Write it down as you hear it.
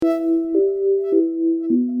We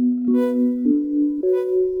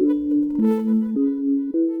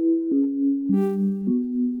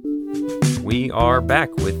are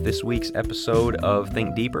back with this week's episode of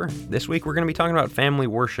Think Deeper. This week we're going to be talking about family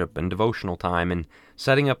worship and devotional time and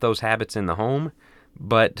setting up those habits in the home.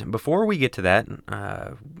 But before we get to that,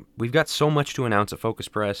 we've got so much to announce at Focus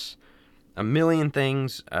Press. A million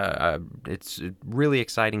things. It's a really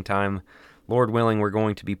exciting time. Lord willing, we're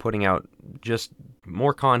going to be putting out just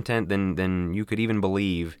more content than you could even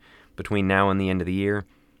believe between now and the end of the year.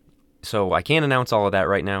 So I can't announce all of that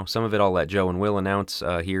right now. Some of it I'll let Joe and Will announce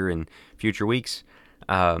here in future weeks.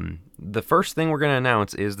 The first thing we're going to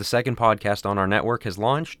announce is the second podcast on our network has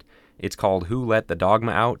launched. It's called Who Let the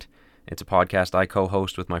Dogma Out? It's a podcast I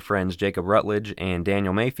co-host with my friends Jacob Rutledge and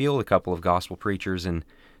Daniel Mayfield, a couple of gospel preachers in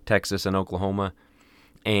Texas and Oklahoma.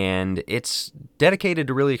 And it's dedicated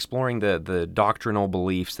to really exploring the doctrinal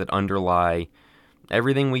beliefs that underlie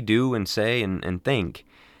everything we do and say and think.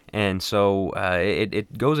 And so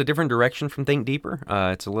it goes a different direction from Think Deeper.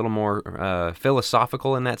 It's a little more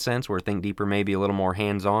philosophical in that sense, where Think Deeper may be a little more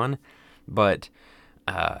hands-on. But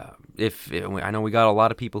I know we got a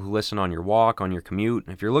lot of people who listen on your walk, on your commute.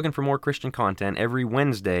 If you're looking for more Christian content, every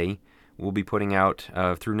Wednesday we'll be putting out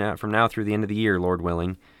from now through the end of the year, Lord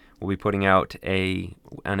willing, we'll be putting out an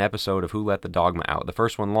episode of Who Let the Dogma Out. The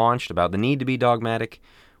first one launched about the need to be dogmatic.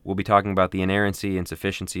 We'll be talking about the inerrancy and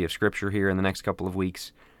sufficiency of Scripture here in the next couple of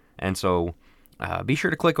weeks. And so be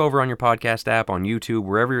sure to click over on your podcast app, on YouTube,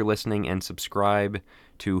 wherever you're listening, and subscribe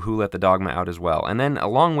to Who Let the Dogma Out as well. And then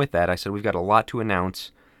along with that, I said we've got a lot to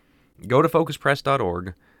announce. Go to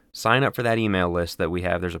focuspress.org, sign up for that email list that we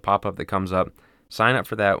have. There's a pop-up that comes up. Sign up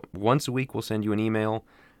for that. Once a week, we'll send you an email.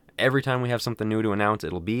 Every time we have something new to announce,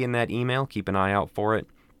 it'll be in that email. Keep an eye out for it,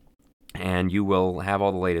 and you will have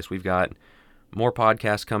all the latest. We've got more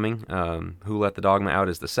podcasts coming. Who Let the Dogma Out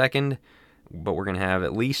is the second. But we're going to have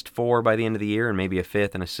at least 4 by the end of the year, and maybe a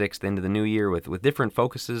 5th and a 6th into the new year with different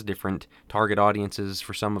focuses, different target audiences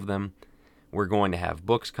for some of them. We're going to have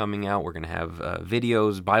books coming out. We're going to have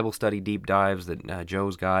videos, Bible study deep dives that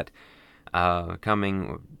Joe's got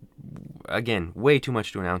coming. Again, way too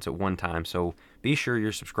much to announce at one time, so be sure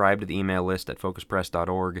you're subscribed to the email list at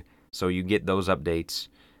focuspress.org so you get those updates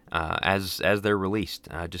as they're released.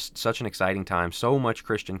 Just such an exciting time. So much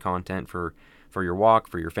Christian content for your walk,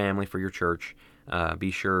 for your family, for your church.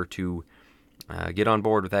 Be sure to get on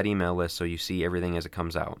board with that email list so you see everything as it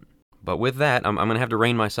comes out. But with that, I'm going to have to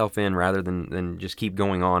rein myself in rather than just keep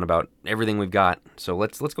going on about everything we've got. So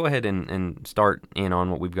let's go ahead and start in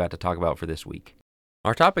on what we've got to talk about for this week.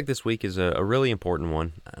 Our topic this week is a really important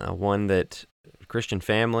one, one that Christian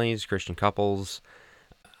families, Christian couples,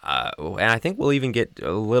 and I think we'll even get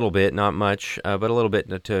a little bit, not much, but a little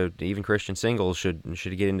bit to even Christian singles should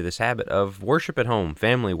get into this habit of worship at home,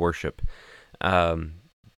 family worship.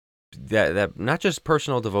 That not just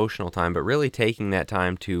personal devotional time, but really taking that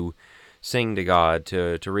time to sing to God,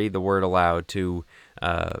 to read the Word aloud, to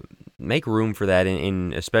make room for that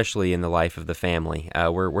in especially in the life of the family.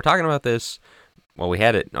 We're talking about this. Well, we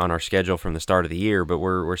had it on our schedule from the start of the year, but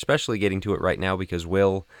we're especially getting to it right now because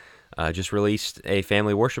Will just released a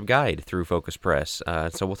family worship guide through Focus Press.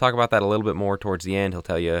 So we'll talk about that a little bit more towards the end. He'll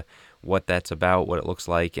tell you what that's about, what it looks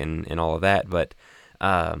like, and all of that. But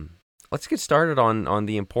let's get started on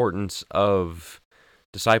the importance of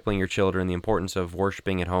discipling your children, the importance of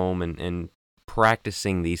worshiping at home and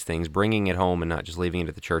practicing these things, bringing it home and not just leaving it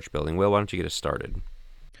at the church building. Will, why don't you get us started?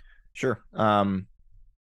 Sure.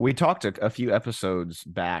 We talked a few episodes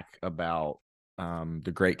back about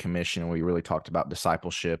the Great Commission, and we really talked about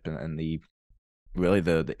discipleship and the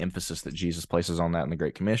emphasis that Jesus places on that in the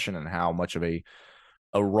Great Commission, and how much of a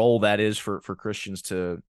role that is for Christians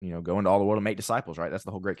to go into all the world and make disciples. Right, that's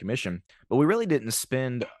the whole Great Commission. But we really didn't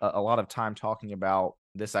spend a lot of time talking about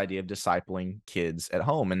this idea of discipling kids at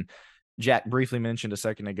home. And Jack briefly mentioned a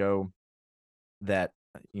second ago that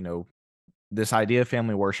this idea of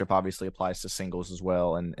family worship obviously applies to singles as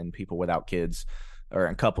well, and people without kids,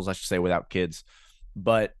 or couples, I should say, without kids.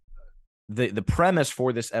 But the premise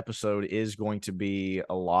for this episode is going to be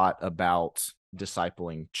a lot about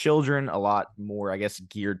discipling children, a lot more, I guess,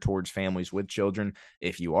 geared towards families with children.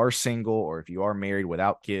 If you are single or if you are married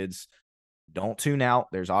without kids, don't tune out.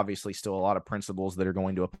 There's obviously still a lot of principles that are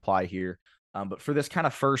going to apply here. But for this kind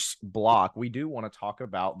of first block, we do want to talk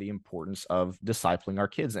about the importance of discipling our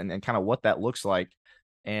kids and kind of what that looks like.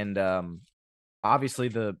 And obviously,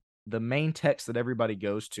 the main text that everybody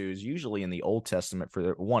goes to is usually in the Old Testament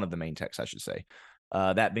for one of the main texts, I should say.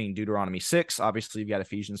 That being Deuteronomy 6. Obviously, you've got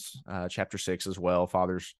Ephesians chapter 6 as well.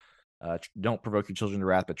 Fathers, don't provoke your children to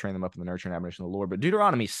wrath, but train them up in the nurture and admonition of the Lord. But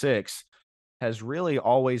Deuteronomy 6 has really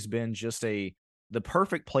always been just the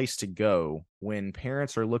perfect place to go when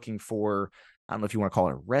parents are looking for, I don't know if you want to call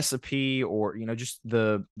it a recipe, or just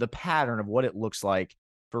the pattern of what it looks like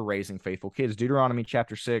for raising faithful kids. Deuteronomy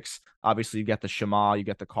chapter 6, obviously you got the Shema, you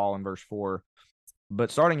got the call in verse 4, but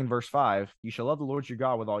starting in verse 5, you shall love the Lord your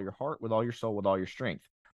God with all your heart, with all your soul, with all your strength.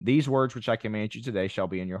 These words which I command you today shall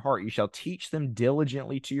be in your heart. You shall teach them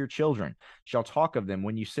diligently to your children, shall talk of them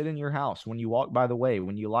when you sit in your house, when you walk by the way,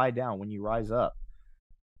 when you lie down, when you rise up.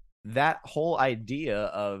 That whole idea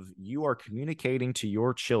of you are communicating to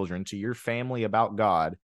your children, to your family about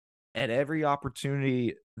God at every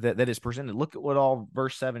opportunity that is presented. Look at what all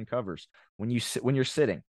verse 7 covers. When you're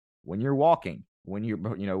sitting, when you're walking, when you're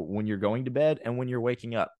going to bed, and when you're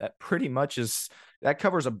waking up. That pretty much that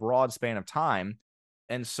covers a broad span of time.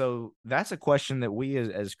 And so that's a question that we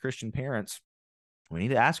as Christian parents, we need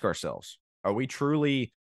to ask ourselves. Are we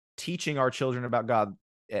truly teaching our children about God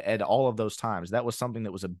at all of those times? That was something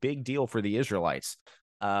that was a big deal for the Israelites.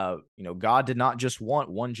 God did not just want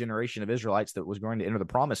one generation of Israelites that was going to enter the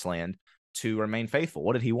promised land to remain faithful.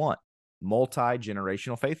 What did he want?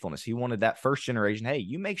 Multi-generational faithfulness. He wanted that first generation. Hey,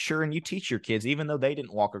 you make sure and you teach your kids, even though they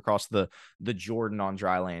didn't walk across the Jordan on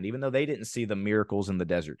dry land, even though they didn't see the miracles in the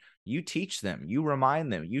desert. You teach them, you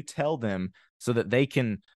remind them, you tell them so that they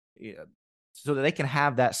can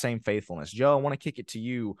have that same faithfulness. Joe, I want to kick it to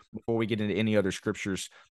you before we get into any other scriptures.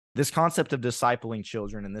 This concept of discipling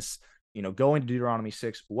children and this, going to Deuteronomy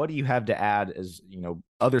 6, what do you have to add as,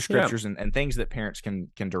 other scriptures and things that parents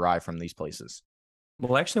can derive from these places?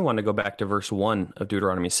 Well, I actually want to go back to verse 1 of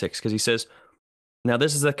Deuteronomy 6, because he says, now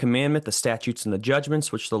this is the commandment, the statutes, and the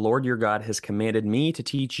judgments which the Lord your God has commanded me to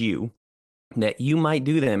teach you, that you might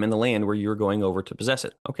do them in the land where you're going over to possess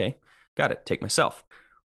it. Okay, got it. Take myself.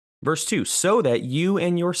 Verse 2, so that you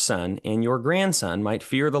and your son and your grandson might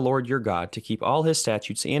fear the Lord your God, to keep all his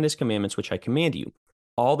statutes and his commandments which I command you,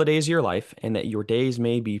 all the days of your life, and that your days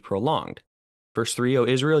may be prolonged. Verse 3, O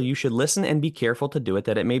Israel, you should listen and be careful to do it,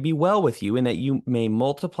 that it may be well with you, and that you may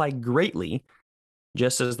multiply greatly,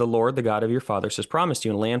 just as the Lord, the God of your fathers, has promised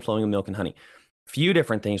you, in a land flowing with milk and honey. A few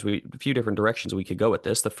different directions we could go with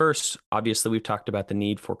this. The first, obviously, we've talked about the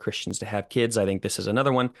need for Christians to have kids. I think this is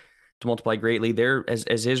another one, to multiply greatly. There, as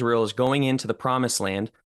Israel is going into the promised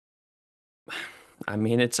land, I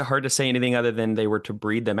mean, it's hard to say anything other than they were to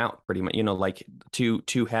breed them out, pretty much, like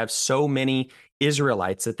to have so many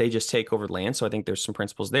Israelites that they just take over the land. So I think there's some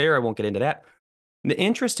principles there. I won't get into that. The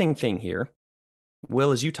interesting thing here,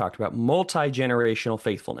 Will, as you talked about, multi-generational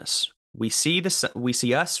faithfulness. We see we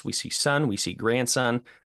see us, we see son, we see grandson.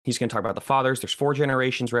 He's going to talk about the fathers. There's 4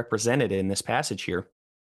 generations represented in this passage here.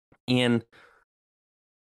 And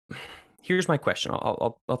here's my question.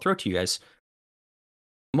 I'll throw it to you guys.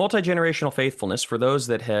 Multi-generational faithfulness, for those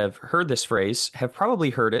that have heard this phrase, have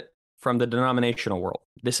probably heard it from the denominational world.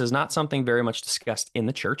 This is not something very much discussed in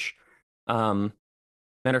the church. Matter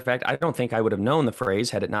of fact, I don't think I would have known the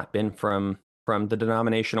phrase had it not been from the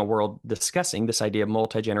denominational world discussing this idea of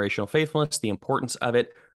multi-generational faithfulness, the importance of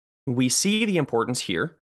it. We see the importance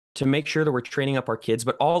here to make sure that we're training up our kids,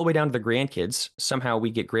 but all the way down to the grandkids. Somehow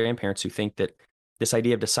we get grandparents who think that this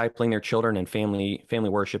idea of discipling their children and family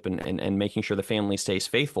worship and making sure the family stays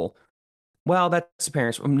faithful, well, that's the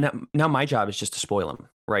parents. Now my job is just to spoil them,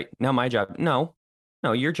 right? Now my job, no,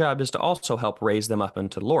 your job is to also help raise them up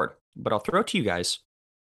into the Lord. But I'll throw it to you guys.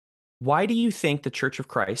 Why do you think the Church of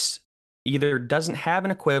Christ either doesn't have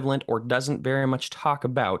an equivalent or doesn't very much talk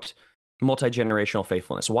about multi-generational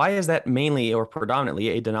faithfulness? Why is that mainly or predominantly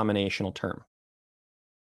a denominational term?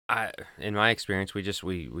 In my experience,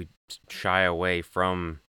 we shy away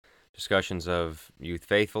from discussions of youth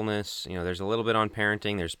faithfulness. There's a little bit on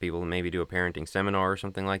parenting. There's people that maybe do a parenting seminar or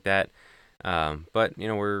something like that. But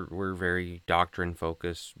we're very doctrine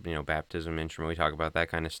focused. Baptism, instrument. We talk about that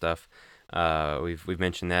kind of stuff. We've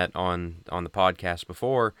mentioned that on the podcast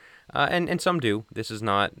before, and some do. This is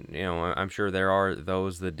not, I'm sure there are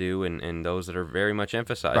those that do, and those that are very much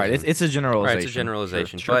emphasized. Right, it's a generalization. Right, it's a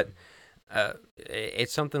generalization, sure. But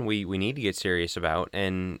it's something we need to get serious about.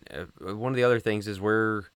 And one of the other things is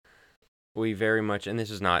we very much, and this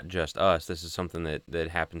is not just us, this is something that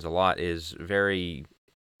happens a lot, is very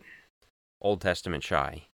Old Testament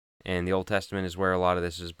shy. And the Old Testament is where a lot of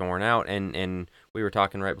this is borne out. And we were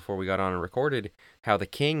talking right before we got on and recorded how the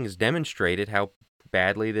kings demonstrated how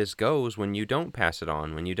badly this goes when you don't pass it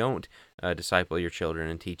on, when you don't disciple your children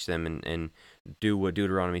and teach them and do what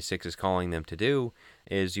Deuteronomy 6 is calling them to do,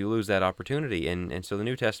 is you lose that opportunity. And so the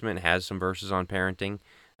New Testament has some verses on parenting,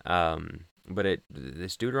 but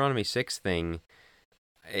this Deuteronomy 6 thing,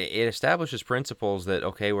 it establishes principles that,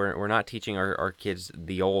 okay, we're not teaching our kids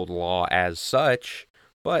the old law as such,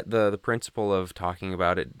 But the principle of talking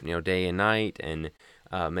about it, day and night, and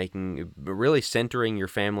really centering your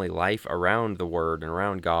family life around the Word and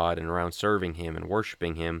around God and around serving Him and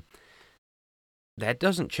worshiping Him, that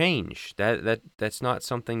doesn't change. That's not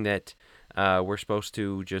something that we're supposed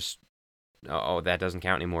to just, oh, that doesn't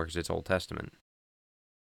count anymore because it's Old Testament.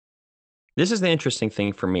 This is the interesting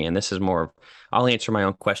thing for me, and this is more, I'll answer my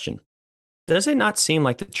own question. Does it not seem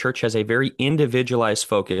like the church has a very individualized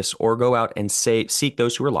focus or go out and seek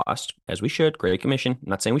those who are lost, as we should, Great Commission? I'm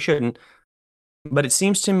not saying we shouldn't, but it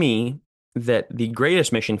seems to me that the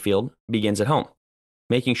greatest mission field begins at home,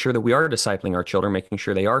 making sure that we are discipling our children, making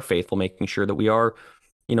sure they are faithful, making sure that we are,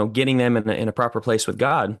 getting them in a proper place with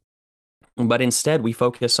God. But instead, we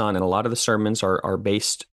focus on, and a lot of the sermons are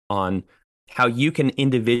based on how you can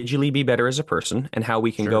individually be better as a person and how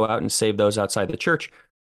we can go out and save those outside the church.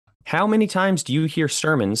 How many times do you hear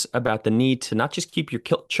sermons about the need to not just keep your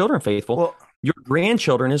children faithful, your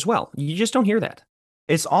grandchildren as well? You just don't hear that.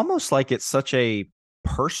 It's almost like it's such a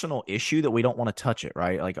personal issue that we don't want to touch it,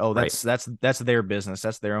 right? Like, oh, that's their business.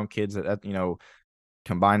 That's their own kids. That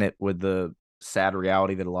combine it with the sad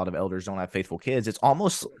reality that a lot of elders don't have faithful kids. It's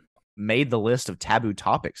almost made the list of taboo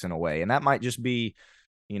topics in a way. And that might just be,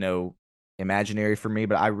 imaginary for me,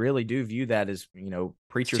 but I really do view that as,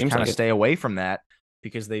 preachers kind of stay away from that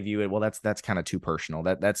because they view it, well, that's kind of too personal.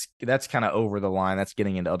 That's kind of over the line. That's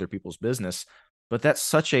getting into other people's business. But that's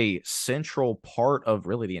such a central part of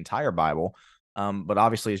really the entire Bible. But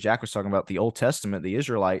obviously, as Jack was talking about, the Old Testament, the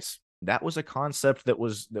Israelites, that was a concept that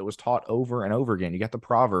was taught over and over again. You got the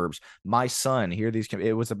Proverbs, my son, hear these.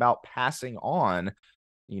 It was about passing on,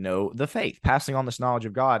 the faith, passing on this knowledge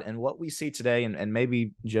of God. And what we see today, and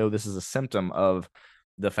maybe, Joe, this is a symptom of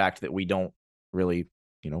the fact that we don't really,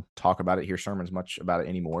 talk about it, hear sermons much about it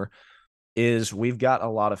anymore, is we've got a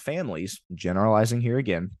lot of families, generalizing here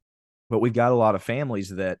again, but we've got a lot of families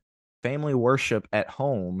that family worship at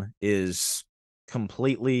home is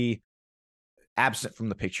completely absent from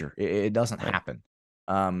the picture. It doesn't happen.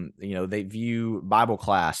 They view Bible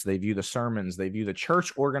class, they view the sermons, they view the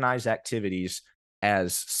church organized activities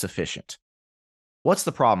as sufficient. What's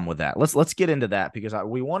the problem with that? Let's get into that, because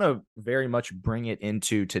we want to very much bring it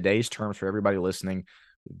into today's terms for everybody listening.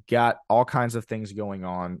 We've got all kinds of things going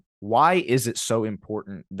on. Why is it so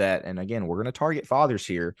important that, and again, we're going to target fathers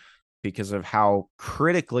here because of how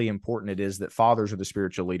critically important it is that fathers are the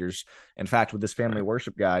spiritual leaders. In fact, with this family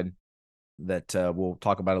worship guide that we'll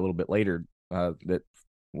talk about a little bit later, that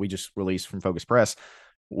we just released from Focus Press,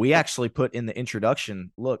 we actually put in the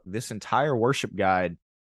introduction, look, this entire worship guide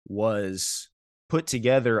was put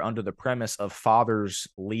together under the premise of fathers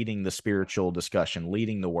leading the spiritual discussion,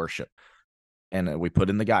 leading the worship. And we put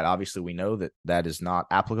in the guide. Obviously, we know that is not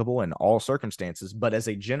applicable in all circumstances, but as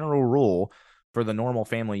a general rule for the normal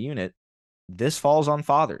family unit, this falls on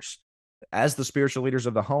fathers. As the spiritual leaders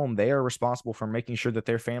of the home, they are responsible for making sure that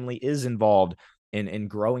their family is involved in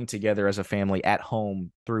growing together as a family at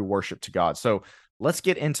home through worship to God. So let's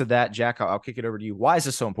get into that. Jack, I'll kick it over to you. Why is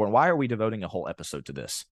this so important? Why are we devoting a whole episode to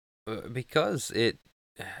this? Because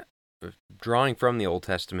drawing from the Old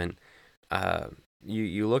Testament,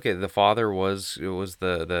 you look at the father was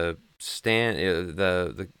the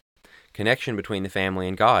connection between the family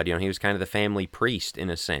and God. He was kind of the family priest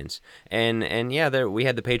in a sense. And yeah, we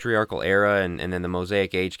had the patriarchal era, and then the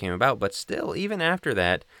Mosaic age came about. But still, even after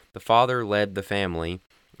that, the father led the family.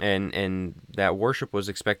 And that worship was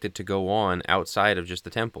expected to go on outside of just the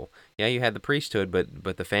temple. Yeah, you had the priesthood,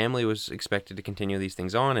 but the family was expected to continue these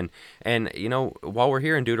things on. And while we're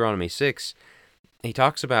here in Deuteronomy 6, he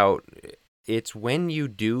talks about it's when you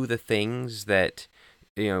do the things that,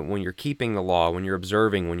 when you're keeping the law, when you're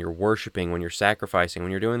observing, when you're worshiping, when you're sacrificing, when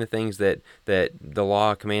you're doing the things that the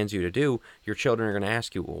law commands you to do, your children are going to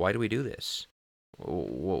ask you, well, why do we do this?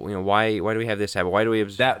 Why do we have this habit? Why do we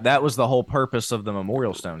have that was the whole purpose of the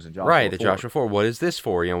memorial stones in Joshua 4. Right, the Joshua 4. What is this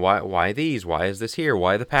for? Why these? Why is this here?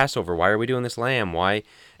 Why the Passover? Why are we doing this lamb? Why?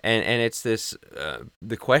 And it's this.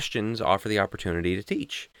 The questions offer the opportunity to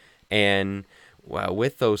teach, and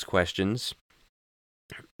with those questions,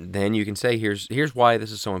 then you can say, here's why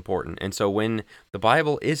this is so important. And so when the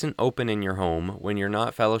Bible isn't open in your home, when you're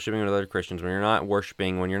not fellowshipping with other Christians, when you're not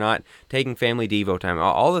worshiping, when you're not taking family devo time,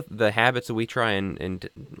 all of the habits that we try and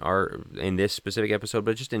are in this specific episode,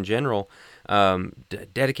 but just in general,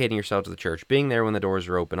 dedicating yourself to the church, being there when the doors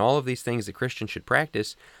are open, all of these things that Christians should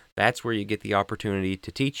practice, that's where you get the opportunity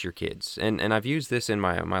to teach your kids. And I've used this in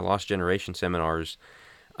my Lost Generation seminars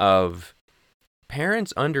of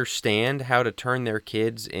parents understand how to turn their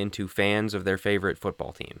kids into fans of their favorite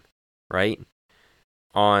football team, right?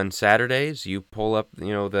 On Saturdays, you pull up,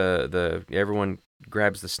 the everyone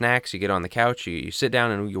grabs the snacks, you get on the couch, you sit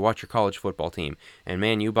down and you watch your college football team. And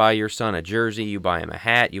man, you buy your son a jersey, you buy him a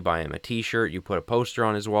hat, you buy him a t-shirt, you put a poster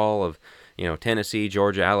on his wall of, Tennessee,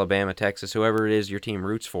 Georgia, Alabama, Texas, whoever it is your team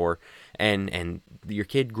roots for. And your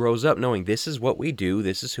kid grows up knowing this is what we do,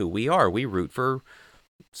 this is who we are. We root for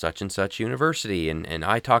such and such university, and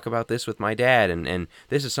I talk about this with my dad, and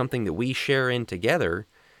this is something that we share in together.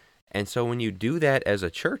 And so when you do that as a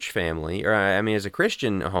church family, or as a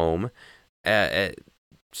Christian home,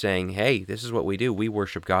 saying, hey, this is what we do. We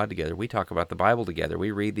worship God together. We talk about the Bible together.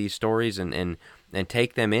 We read these stories and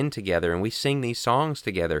take them in together, and we sing these songs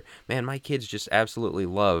together. Man, my kids just absolutely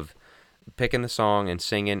love picking the song and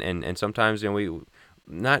singing, and sometimes we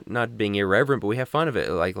not being irreverent, but we have fun of it.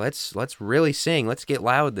 Like let's really sing. Let's get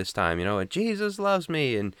loud this time. And Jesus loves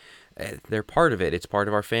me, and they're part of it. It's part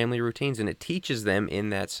of our family routines, and it teaches them in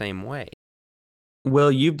that same way.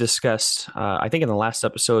 Will, you've discussed, I think in the last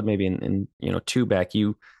episode, maybe in two back,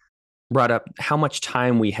 you brought up how much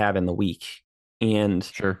time we have in the week, and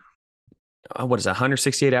Sure. What is that,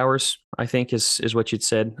 168 hours? I think is what you'd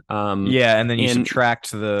said. Yeah, and then you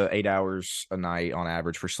subtract the 8 hours a night on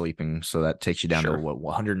average for sleeping, so that takes you down to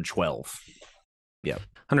 112. Yeah,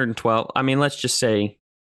 112. Let's just say,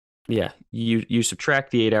 yeah, you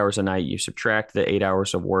subtract the 8 hours a night, you subtract the 8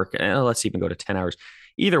 hours of work, and let's even go to 10 hours.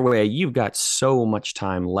 Either way, you've got so much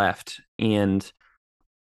time left. And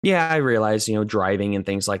yeah, I realize, driving and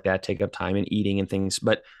things like that take up time, and eating and things.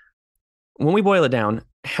 But when we boil it down,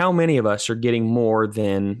 how many of us are getting more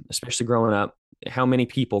than, especially growing up, how many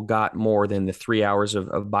people got more than the 3 hours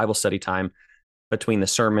of Bible study time between the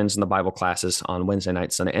sermons and the Bible classes on Wednesday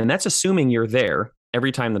night, Sunday? And that's assuming you're there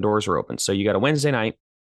every time the doors are open. So you got a Wednesday night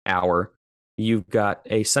hour, you've got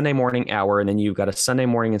a Sunday morning hour, and then you've got a Sunday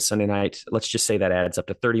morning and Sunday night. Let's just say that adds up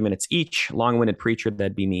to 30 minutes each. Long-winded preacher,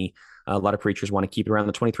 that'd be me. A lot of preachers want to keep it around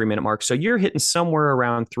the 23-minute mark. So you're hitting somewhere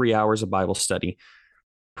around 3 hours of Bible study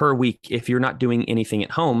per week if you're not doing anything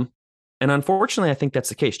at home. And unfortunately, I think that's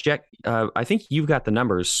the case. Jack, I think you've got the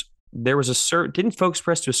numbers. There was didn't Folks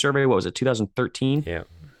Press do a survey? What was it, 2013?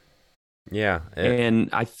 Yeah. And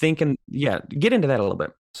I think, get into that a little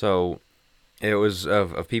bit. So it was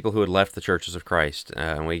of people who had left the Churches of Christ.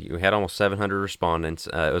 And we had almost 700 respondents.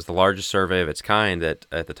 It was the largest survey of its kind at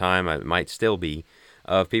the time, it might still be,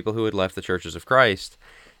 of people who had left the Churches of Christ.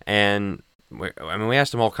 And we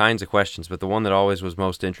asked them all kinds of questions, but the one that always was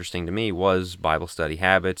most interesting to me was Bible study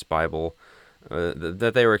habits, Bible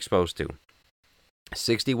that they were exposed to.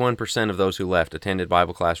 61% of those who left attended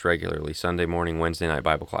Bible class regularly, Sunday morning, Wednesday night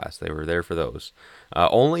Bible class. They were there for those.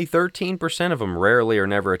 Only 13% of them rarely or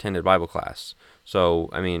never attended Bible class. So,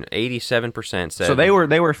 87% said... So they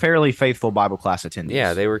were fairly faithful Bible class attendees.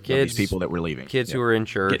 Yeah, they were kids. These people that were leaving. Kids who were in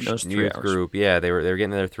church, youth hours. Group. Yeah, they were getting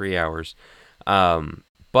their 3 hours.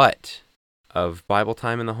 But of Bible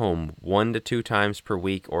time in the home, 1 to 2 times per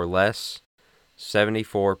week or less,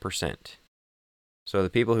 74%. So the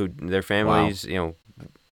people who, their families,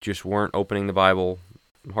 just weren't opening the Bible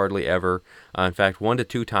hardly ever. In fact, 1 to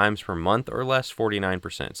 2 times per month or less,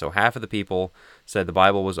 49%. So half of the people said the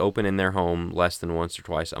Bible was open in their home less than once or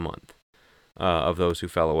twice a month of those who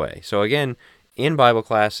fell away. So again, in Bible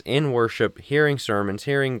class, in worship, hearing sermons,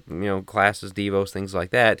 hearing classes, devos, things like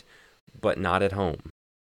that, but not at home.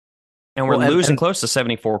 And we're losing close to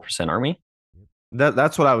 74%, aren't we?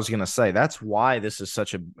 That's what I was going to say. That's why this is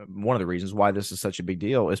one of the reasons why this is such a big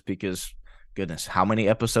deal is because, goodness, how many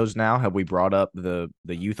episodes now have we brought up the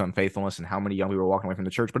youth unfaithfulness and how many young people are walking away from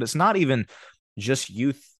the church? But it's not even just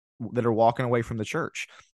youth that are walking away from the church.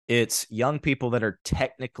 It's young people that are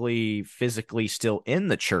technically, physically still in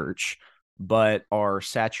the church, but are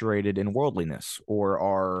saturated in worldliness or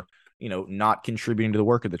are, not contributing to the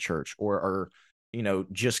work of the church or are,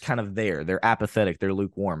 just kind of there. They're apathetic. They're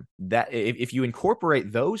lukewarm. That if you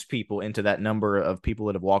incorporate those people into that number of people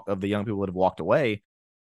that have the young people that have walked away,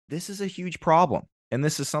 this is a huge problem. And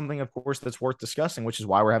this is something, of course, that's worth discussing, which is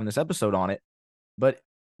why we're having this episode on it. But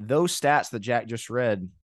those stats that Jack just read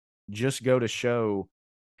just go to show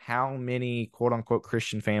how many quote unquote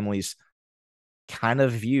Christian families kind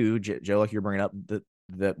of view, Joe, like you're bringing up,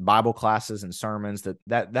 the Bible classes and sermons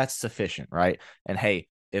that's sufficient, right? And hey,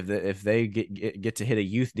 if they get to hit a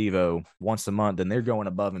youth devo once a month, then they're going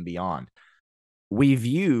above and beyond. We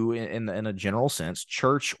view, in a general sense,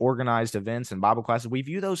 church organized events and Bible classes. We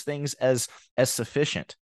view those things as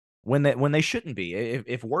sufficient when they shouldn't be.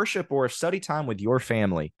 If worship or study time with your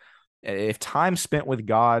family, if time spent with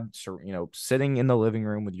God, sitting in the living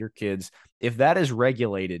room with your kids, if that is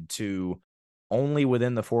regulated to only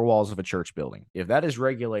within the 4 walls of a church building, if that is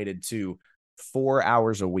regulated to 4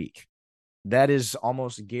 hours a week, that is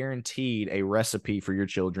almost guaranteed a recipe for your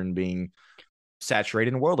children being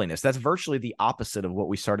saturated in worldliness. That's virtually the opposite of what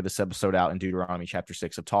we started this episode out in Deuteronomy chapter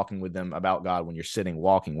 6 of talking with them about God when you're sitting,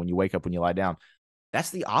 walking, when you wake up, when you lie down. That's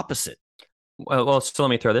the opposite. Well, so let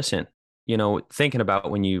me throw this in. Thinking about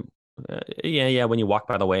when you, when you walk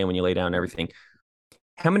by the way and when you lay down and everything.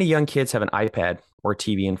 How many young kids have an iPad or a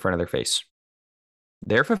TV in front of their face?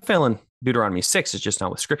 They're fulfilling Deuteronomy 6. It's just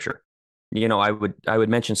not with Scripture. I would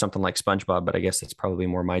mention something like SpongeBob, but I guess that's probably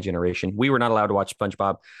more my generation. We were not allowed to watch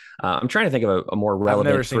SpongeBob. I'm trying to think of a more relevant.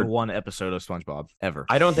 I've never seen one episode of SpongeBob ever.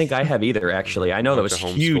 I don't think I have either. Actually, I know that was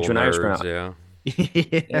huge when I was growing up. Yeah.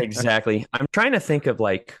 Exactly. I'm trying to think of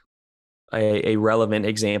like a relevant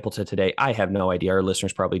example to today. I have no idea. Our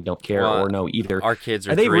listeners probably don't care or know either. Our kids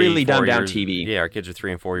are they 3, really 4 dumbed down years, TV. Yeah, our kids are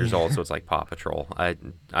 3 and 4 years old, so it's like Paw Patrol. I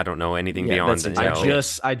don't know anything beyond.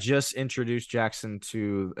 I just introduced Jackson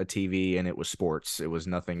to a TV, and it was sports. It was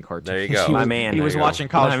nothing cartoon. There you go, my man. He was watching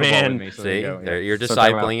college football with me. So See, you're so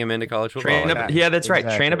discipling him into college football. Yeah, that's right.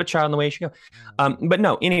 Train up a child in the way he should go. But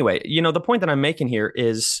no, anyway, the point that I'm making here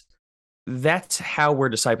is that's how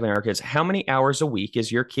we're discipling our kids. How many hours a week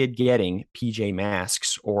is your kid getting PJ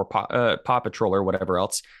Masks or Paw Patrol or whatever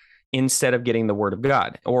else instead of getting the Word of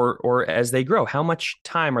God? Or as they grow, how much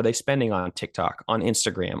time are they spending on TikTok, on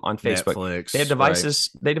Instagram, on Facebook? Netflix, they have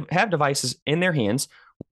devices. Right. They have devices in their hands,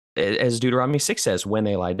 as Deuteronomy 6 says, when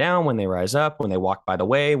they lie down, when they rise up, when they walk by the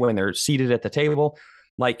way, when they're seated at the table.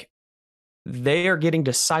 Like, they are getting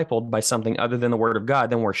discipled by something other than the Word of God.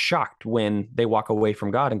 Then we're shocked when they walk away from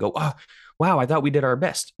God and go, "Oh, wow, I thought we did our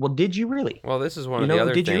best." Well, did you really? Well, this is one of the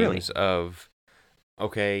other things of,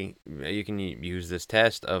 okay, you can use this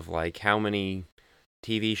test of like how many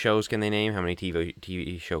TV shows can they name? How many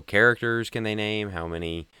TV show characters can they name? How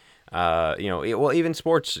many, even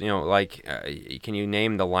sports, can you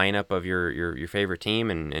name the lineup of your favorite team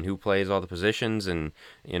and who plays all the positions and,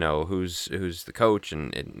 who's the coach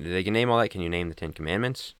and they can name all that. Can you name the 10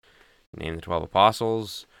 Commandments? Name the 12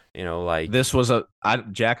 Apostles? This was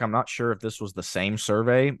Jack, I'm not sure if this was the same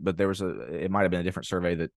survey, but it might have been a different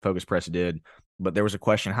survey that Focus Press did, but there was a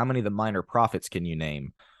question, how many of the minor prophets can you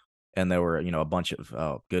name? And there were, a bunch of,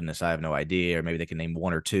 oh goodness, I have no idea. Or maybe they can name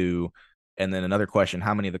 1 or 2. And then another question,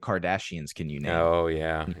 how many of the Kardashians can you name? Oh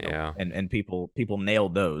yeah. Yeah. And people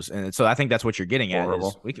nailed those. And so I think that's what you're getting at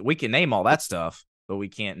is we can name all that stuff, but we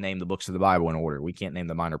can't name the books of the Bible in order. We can't name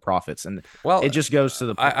the minor prophets. And it just goes to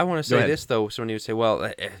the I want to say this though. So when you say,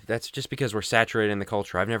 well, that's just because we're saturated in the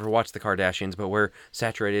culture. I've never watched the Kardashians, but we're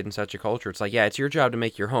saturated in such a culture. It's like, yeah, it's your job to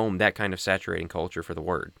make your home that kind of saturating culture for the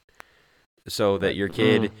Word. So that your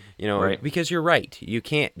kid, right. Because you're right. You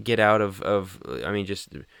can't get out of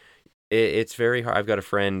it's very hard. I've got a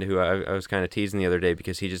friend who I was kind of teasing the other day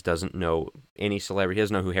because he just doesn't know any celebrity. He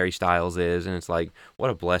doesn't know who Harry Styles is, and it's like, what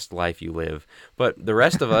a blessed life you live. But the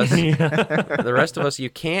rest of us, you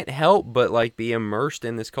can't help but like be immersed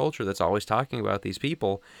in this culture that's always talking about these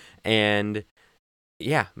people, and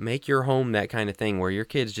yeah, make your home that kind of thing where your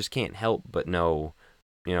kids just can't help but know,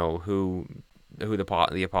 who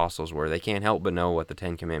the apostles were. They can't help but know what the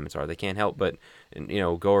 10 Commandments are. They can't help but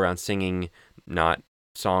go around singing not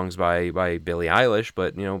songs by Billie Eilish,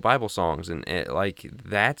 but Bible songs, and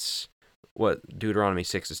that's what Deuteronomy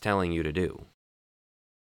 6 is telling you to do.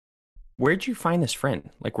 Where'd you find this friend?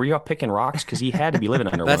 Like, were you out picking rocks? Because he had to be living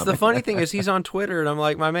under That's one the funny thing is he's on Twitter, and I'm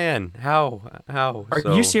like, my man, how? Are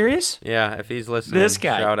you serious? Yeah, if he's listening, this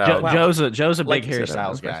guy, shout out. Joe's a big Harry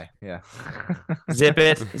Styles guy. Yeah. Zip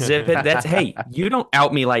it. That's hey, you don't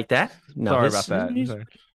out me like that. No, sorry about that.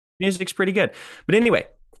 Music's pretty good, but anyway.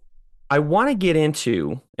 I want to get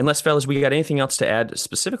into, unless fellas, we got anything else to add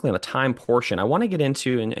specifically on the time portion. I want to get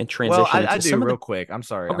into and transition. Well, I do real quick. I'm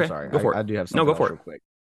sorry. Okay, I'm sorry. Go for it. I do have something go for real quick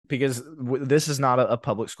because this is not a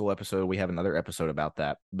public school episode. We have another episode about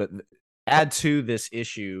that. But add to this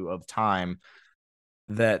issue of time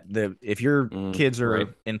that if your kids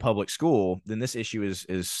are in public school, then this issue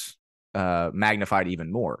is magnified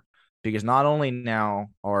even more because not only now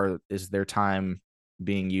is their time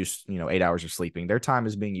being used, 8 hours of sleeping, their time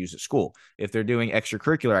is being used at school. If they're doing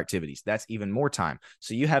extracurricular activities, that's even more time.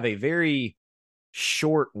 So you have a very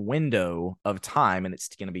short window of time, and it's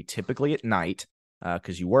going to be typically at night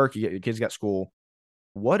because you work, your kids got school.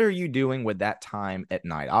 What are you doing with that time at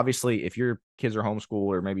night? Obviously, if your kids are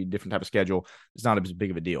homeschooled or maybe a different type of schedule, it's not as big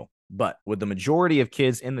of a deal. But with the majority of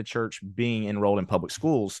kids in the church being enrolled in public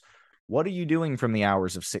schools, what are you doing from the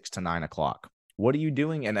hours of 6 to 9 o'clock? What are you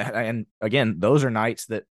doing? And again, those are nights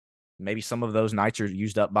that maybe some of those nights are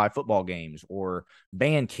used up by football games or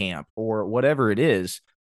band camp or whatever it is.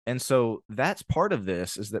 And so that's part of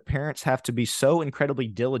this is that parents have to be so incredibly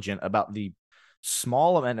diligent about the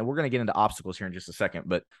small amount. And we're going to get into obstacles here in just a second,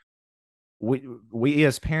 but we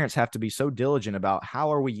as parents have to be so diligent about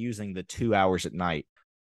how are we using the 2 hours at night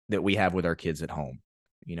that we have with our kids at home.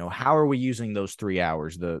 How are we using those 3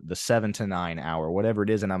 hours, the 7 to 9 hour, whatever it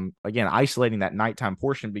is? And I'm, again, isolating that nighttime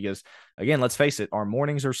portion because, again, let's face it, our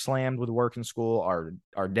mornings are slammed with work and school,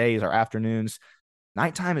 our days, our afternoons.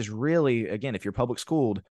 Nighttime is really, again, if you're public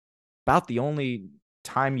schooled, about the only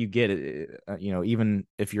time you get it, even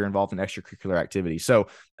if you're involved in extracurricular activities. So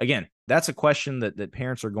again, that's a question that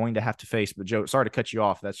parents are going to have to face. But Joe, sorry to cut you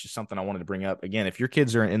off. That's just something I wanted to bring up. Again, if your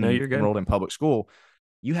kids are enrolled in public school,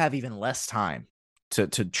 you have even less time to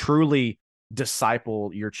truly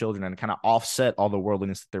disciple your children and kind of offset all the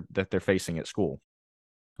worldliness that they're facing at school.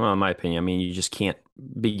 Well, in my opinion, I mean, you just can't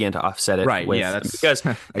begin to offset it. Right. Yeah. That's because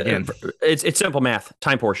again, it's simple math,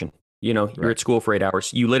 time portion. You're at school for 8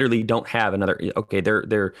 hours. You literally don't have another. Okay,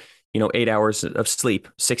 they're 8 hours of sleep,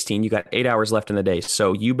 16. You got 8 hours left in the day.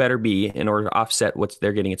 So you better be, in order to offset what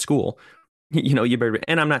they're getting at school, you better.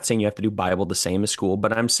 And I'm not saying you have to do Bible the same as school,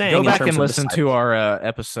 but I'm saying go back and listen to our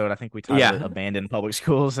episode. I think we titled it "Abandoned Public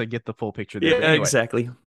Schools" and get the full picture there. Yeah, anyway. Exactly.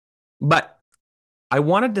 But I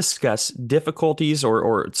want to discuss difficulties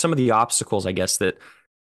or some of the obstacles, I guess, that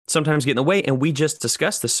sometimes get in the way. And we just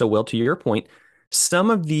discussed this so well. To your point,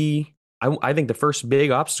 I think the first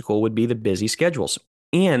big obstacle would be the busy schedules.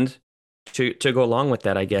 And to go along with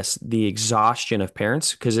that, I guess, the exhaustion of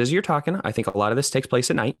parents. Because as you're talking, I think a lot of this takes place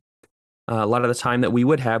at night. A lot of the time that we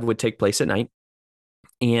would take place at night.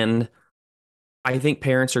 And I think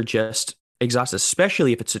parents are just exhausted,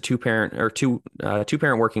 especially if it's a two-parent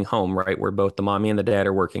working home, right? Where both the mommy and the dad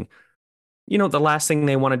are working. The last thing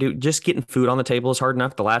they want to do, just getting food on the table is hard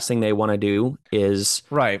enough. The last thing they want to do is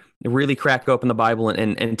really crack open the Bible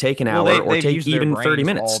and take an hour or take even 30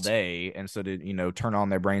 minutes all day. And so to, turn on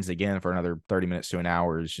their brains again for another 30 minutes to an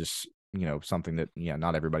hour is just, something that,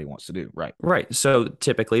 not everybody wants to do. Right. Right. So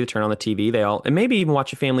typically to turn on the TV, and maybe even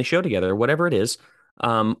watch a family show together, whatever it is.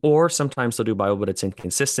 Or sometimes they'll do Bible, but it's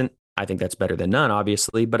inconsistent. I think that's better than none,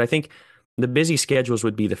 obviously. But I think the busy schedules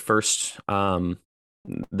would be the first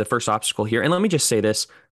obstacle here. And let me just say this,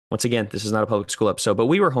 once again, this is not a public school episode, but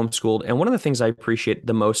we were homeschooled. And one of the things I appreciate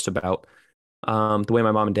the most about the way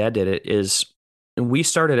my mom and dad did it is we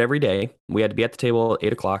started every day. We had to be at the table at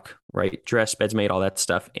 8:00, right? Dressed, beds made, all that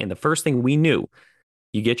stuff. And the first thing we knew,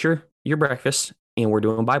 you get your breakfast and we're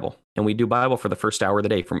doing Bible. And we do Bible for the first hour of the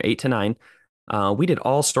day from 8 to 9. We did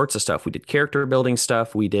all sorts of stuff. We did character building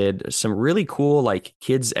stuff. We did some really cool,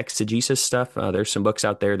 kids exegesis stuff. There's some books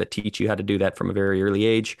out there that teach you how to do that from a very early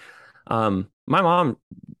age. My mom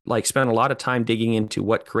spent a lot of time digging into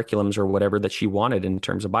what curriculums or whatever that she wanted in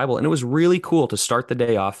terms of Bible. And it was really cool to start the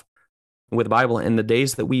day off with Bible. And the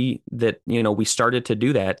days that we started to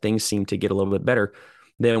do that, things seemed to get a little bit better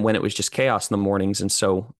than when it was just chaos in the mornings. And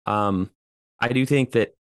so I do think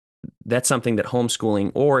that that's something that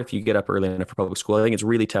homeschooling, or if you get up early enough for public school, I think it's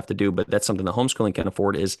really tough to do, but that's something that homeschooling can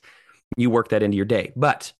afford is you work that into your day.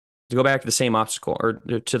 But to go back to the same obstacle or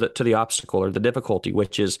to the obstacle or the difficulty,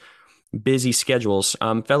 which is busy schedules,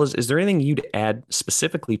 fellas, is there anything you'd add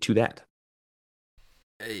specifically to that?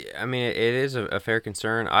 I mean, it is a fair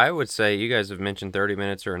concern. I would say you guys have mentioned 30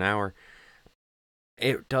 minutes or an hour.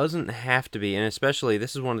 It doesn't have to be, and especially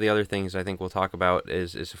this is one of the other things I think we'll talk about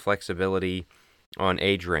is flexibility on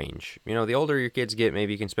age range. The older your kids get,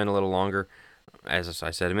 maybe you can spend a little longer. As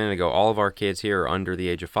I said a minute ago, all of our kids here are under the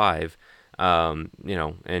age of 5.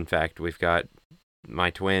 In fact, we've got my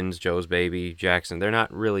twins, Joe's baby, Jackson. They're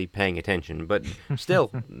not really paying attention, but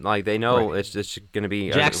still, they know it's just going to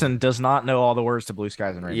be. Jackson does not know all the words to Blue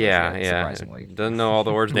Skies and Rainbows. Yeah. Surprisingly, doesn't know all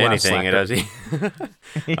the words to anything, does he?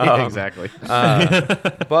 Exactly.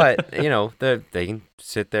 But they can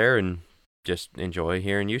sit there and just enjoy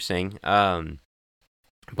hearing you sing.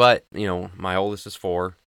 But my oldest is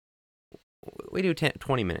 4. We do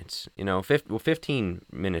 20 minutes. 15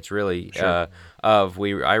 minutes really. Sure.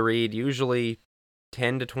 I read usually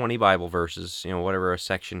 10 to 20 Bible verses, whatever a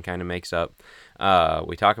section kind of makes up.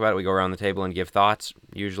 We talk about it, we go around the table and give thoughts.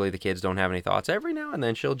 Usually the kids don't have any thoughts. Every now and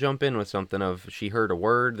then she'll jump in with something of she heard a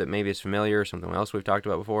word that maybe is familiar, something else we've talked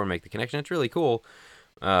about before, and make the connection. It's really cool.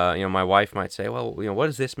 My wife might say, well, what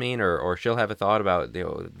does this mean? Or she'll have a thought about,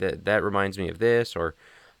 that reminds me of this,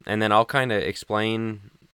 and then I'll kind of explain,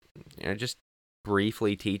 just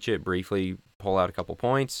briefly teach it, briefly pull out a couple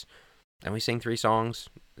points, and we sing 3 songs,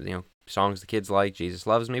 songs the kids like, Jesus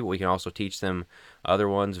Loves Me, but we can also teach them other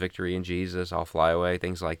ones, Victory in Jesus, I'll Fly Away,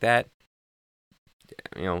 things like that.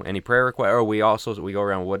 Any prayer request, or we go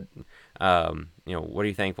around, what are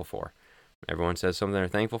you thankful for? Everyone says something they're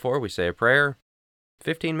thankful for, we say a prayer,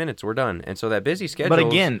 15 minutes, we're done. And so that busy schedule. But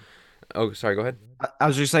again, Oh, sorry. Go ahead. I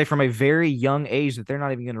was just say from a very young age that they're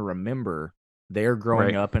not even going to remember. They're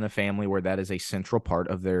growing Right. up in a family where that is a central part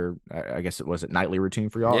of their, I guess it was it nightly routine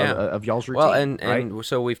for y'all Yeah. of y'all's Well, routine, and right? and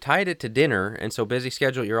so we've tied it to dinner, and so busy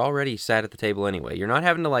schedule. You're already sat at the table anyway. You're not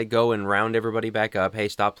having to like go and round everybody back up. Hey,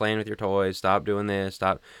 stop playing with your toys. Stop doing this.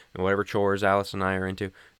 Stop whatever chores Alice and I are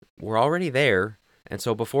into. We're already there, and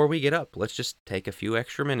so before we get up, let's just take a few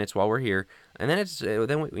extra minutes while we're here, and then it's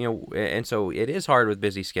then we, and so it is hard with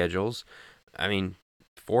busy schedules. I mean,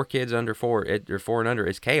 4 kids under four, or 4 and under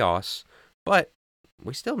is chaos, but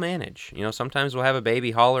we still manage. Sometimes we'll have a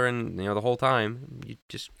baby hollering, the whole time. You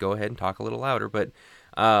just go ahead and talk a little louder. But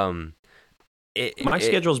um, My it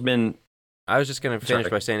schedule's been I was just gonna finish sorry.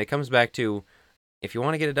 by saying it comes back to if you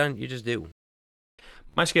want to get it done, you just do.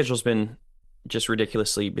 My schedule's been just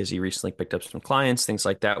ridiculously busy recently. Picked up some clients, things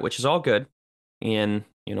like that, which is all good. And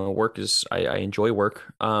work is I enjoy work.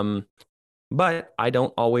 But I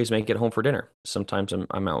don't always make it home for dinner. Sometimes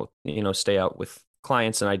I'm out, stay out with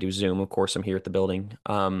clients, and I do Zoom. Of course, I'm here at the building,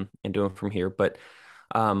 and doing from here. But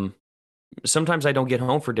um, sometimes I don't get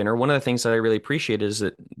home for dinner. One of the things that I really appreciate is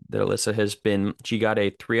that Alyssa has been. She got a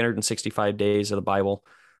 365 days of the Bible,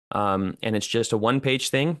 and it's just a one-page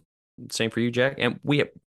thing. Same for you, Jack. And we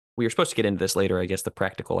are supposed to get into this later, I guess, the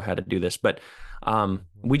practical how to do this, but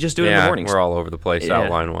we just do it in the Yeah, mornings. we're all over the place Yeah,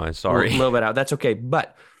 outline wise. a Sorry. little bit out. That's okay,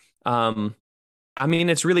 but um, I mean,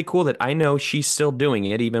 it's really cool that I know she's still doing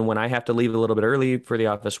it, even when I have to leave a little bit early for the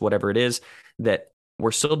office, whatever it is, that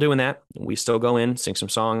we're still doing that. We still go in, sing some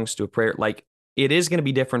songs, do a prayer. Like it is going to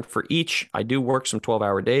be different for each. I do work some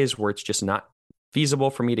 12-hour days where it's just not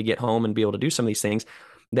feasible for me to get home and be able to do some of these things.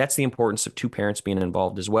 That's the importance of two parents being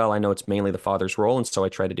involved as well. I know it's mainly the father's role. And so I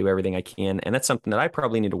try to do everything I can. And that's something that I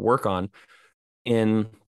probably need to work on in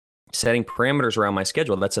setting parameters around my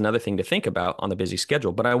schedule. That's another thing to think about on the busy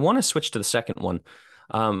schedule. But I want to switch to the second one.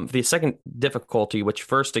 The second difficulty, which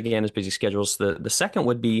first again is busy schedules, the second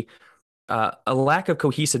would be a lack of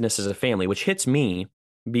cohesiveness as a family, which hits me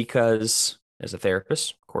because as a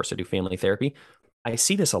therapist, of course, I do family therapy. I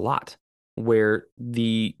see this a lot where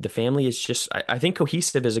the family is just. I think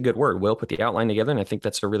cohesive is a good word. Will put the outline together, and I think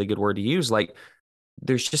that's a really good word to use. Like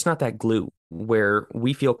there's just not that glue where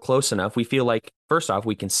we feel close enough. We feel like, first off,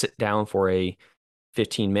 we can sit down for a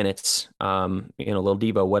 15 minutes, a little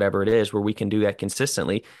Devo, whatever it is, where we can do that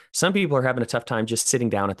consistently. Some people are having a tough time just sitting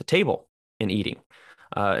down at the table and eating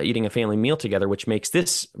a family meal together, which makes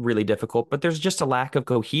this really difficult. But there's just a lack of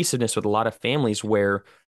cohesiveness with a lot of families where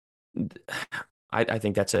I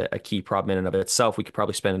think that's a key problem in and of itself. We could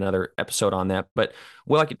probably spend another episode on that. But,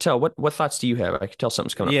 well, I could tell. What thoughts do you have? I could tell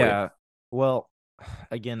something's coming up for you. Yeah. Well,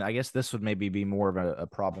 again, I guess this would maybe be more of a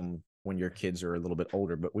problem when your kids are a little bit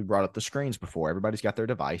older, but we brought up the screens before. Everybody's got their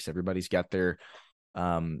device, everybody's got their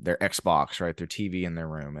Xbox, right? Their TV in their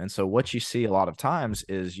room. And so what you see a lot of times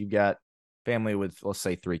is you got family with, let's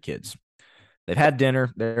say, 3 kids. They've had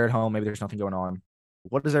dinner, they're at home, maybe there's nothing going on.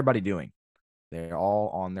 What is everybody doing? They're all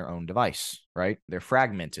on their own device, right? They're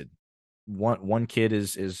fragmented. One kid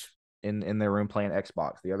is in their room playing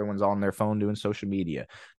Xbox. The other one's on their phone doing social media.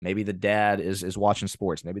 Maybe the dad is watching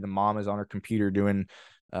sports. Maybe the mom is on her computer doing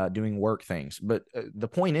work things. But the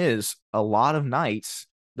point is, a lot of nights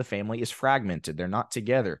the family is fragmented. They're not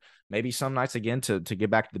together. Maybe some nights, again, to get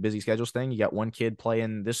back to the busy schedules thing, you got one kid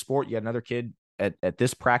playing this sport, you got another kid at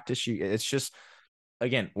this practice. It's just,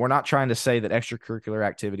 again, we're not trying to say that extracurricular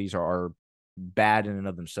activities are bad in and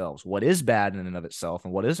of themselves. What is bad in and of itself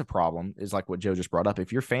and what is a problem is like what Joe just brought up.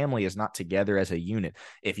 If your family is not together as a unit,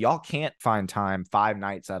 if y'all can't find time 5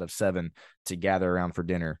 nights out of 7 to gather around for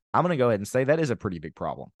dinner, I'm going to go ahead and say that is a pretty big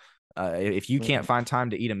problem. If you can't find time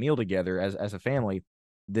to eat a meal together as a family,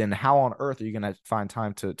 then how on earth are you going to find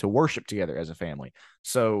time to worship together as a family?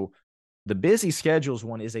 So the busy schedules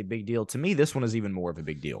one is a big deal. To me, this one is even more of a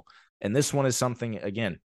big deal. And this one is something,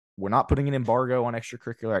 again, we're not putting an embargo on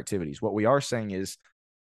extracurricular activities. What we are saying is,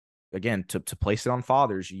 again, to place it on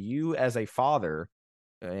fathers, you as a father,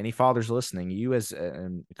 any fathers listening, you as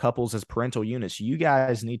couples, as parental units, you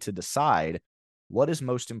guys need to decide what is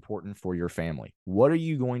most important for your family. What are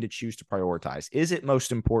you going to choose to prioritize? Is it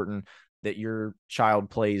most important that your child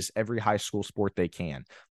plays every high school sport they can?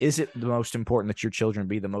 Is it the most important that your children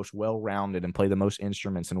be the most well-rounded and play the most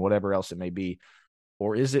instruments and whatever else it may be?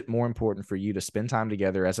 Or is it more important for you to spend time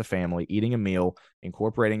together as a family, eating a meal,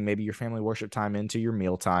 incorporating maybe your family worship time into your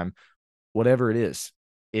meal time, whatever it is?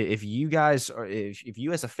 If you guys are, if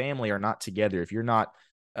you as a family are not together, if you're not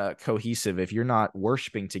cohesive, if you're not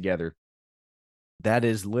worshiping together, that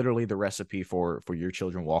is literally the recipe for your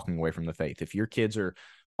children walking away from the faith. If your kids are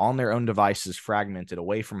on their own devices, fragmented,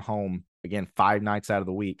 away from home, again, 5 nights out of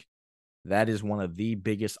the week, that is one of the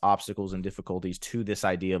biggest obstacles and difficulties to this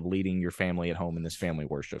idea of leading your family at home in this family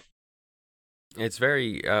worship. It's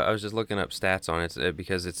very. I was just looking up stats on it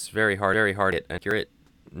because it's very hard to accurate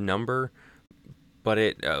number, but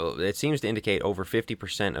it seems to indicate over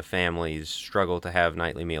 50% of families struggle to have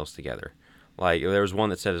nightly meals together. Like there was one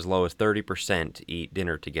that said as low as 30% eat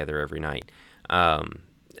dinner together every night.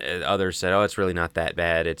 Others said, "Oh, it's really not that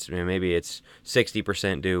bad. Maybe it's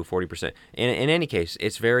 60% do, 40%." In any case,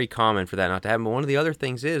 it's very common for that not to happen. But one of the other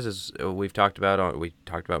things is we talked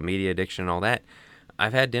about media addiction and all that.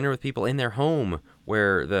 I've had dinner with people in their home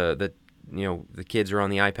where the kids are on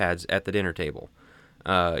the iPads at the dinner table.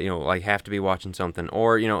 Like have to be watching something,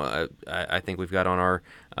 or I think we've got on our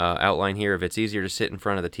outline here if it's easier to sit in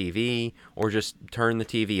front of the TV or just turn the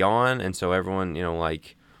TV on, and so everyone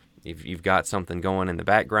like if you've got something going in the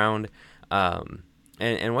background,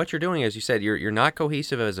 and what you're doing, as you said, you're not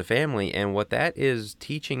cohesive as a family, and what that is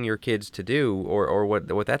teaching your kids to do, or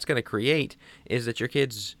what that's going to create is that your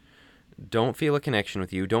kids don't feel a connection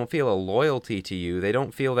with you, don't feel a loyalty to you. They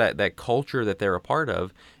don't feel that culture that they're a part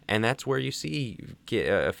of. And that's where you see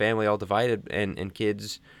a family all divided and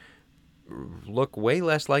kids look way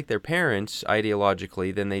less like their parents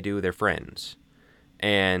ideologically than they do their friends.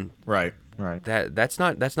 And right. That's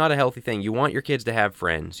not a healthy thing. You want your kids to have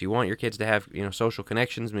friends. You want your kids to have social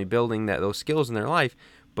connections and be building those skills in their life,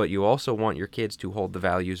 but you also want your kids to hold the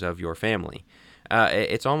values of your family.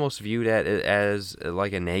 It's almost viewed as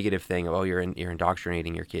like a negative thing. Oh, you're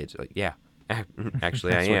indoctrinating your kids. Like, yeah,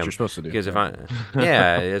 actually, I am. That's what you're supposed to do. Because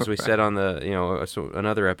as we said on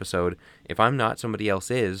another episode, if I'm not, somebody else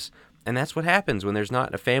is, and that's what happens when there's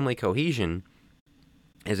not a family cohesion.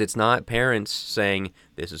 Is it's not parents saying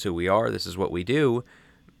this is who we are, this is what we do.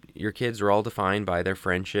 Your kids are all defined by their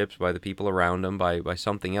friendships, by the people around them, by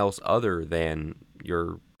something else other than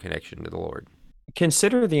your connection to the Lord.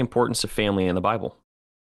 Consider the importance of family in the Bible.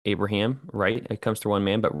 Abraham, right? It comes through one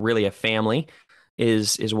man, but really a family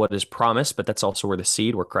is what is promised, but that's also where the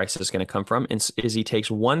seed, where Christ is going to come from. And is he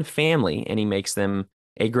takes one family and he makes them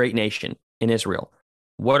a great nation in Israel.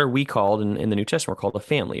 What are we called in the New Testament? We're called a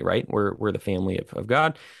family, right? We're the family of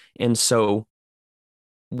God. And so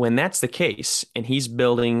when that's the case, and he's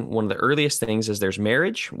building, one of the earliest things is there's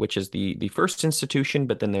marriage, which is the first institution,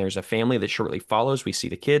 but then there's a family that shortly follows. We see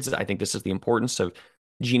the kids. I think this is the importance of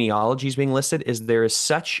genealogies being listed, is there is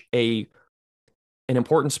such an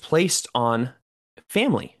importance placed on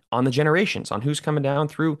family, on the generations, on who's coming down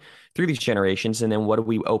through these generations. And then what do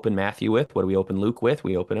we open Matthew with? What do we open Luke with?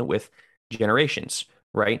 We open it with generations,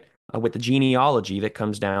 right? With the genealogy that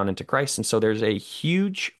comes down into Christ. And so there's a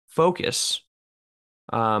huge focus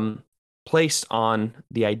placed on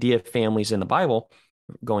the idea of families in the Bible,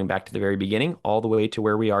 going back to the very beginning, all the way to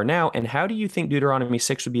where we are now. And how do you think Deuteronomy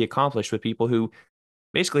 6 would be accomplished with people who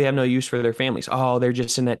basically have no use for their families? Oh, they're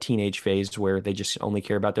just in that teenage phase where they just only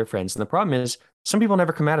care about their friends. And the problem is some people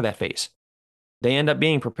never come out of that phase. They end up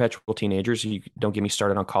being perpetual teenagers. You don't get me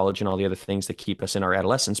started on college and all the other things that keep us in our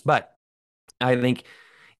adolescence. But I think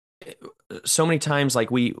so many times,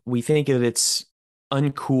 like we think that it's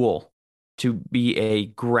uncool to be a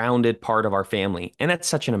grounded part of our family. And that's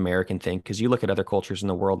such an American thing, because you look at other cultures in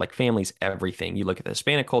the world, like family's everything. You look at the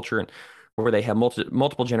Hispanic culture and where they have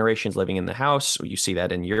multiple generations living in the house. You see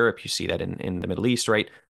that in Europe. You see that in the Middle East, right?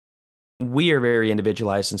 We are very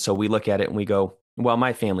individualized. And so we look at it and we go, well,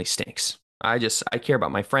 my family stinks. I care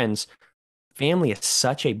about my friends. Family is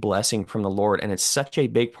such a blessing from the Lord. And it's such a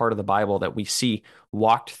big part of the Bible that we see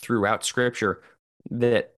walked throughout Scripture,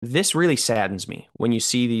 that this really saddens me when you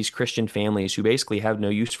see these Christian families who basically have no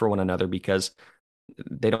use for one another because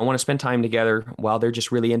they don't want to spend time together while they're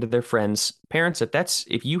just really into their friends. Parents,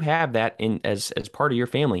 if you have that in as part of your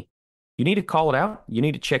family, you need to call it out. You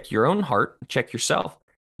need to check your own heart, check yourself.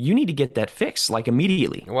 You need to get that fixed, like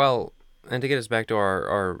immediately. Well, and to get us back to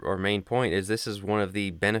our main point, is this is one of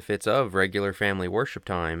the benefits of regular family worship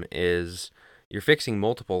time is you're fixing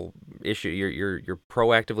multiple issues. You're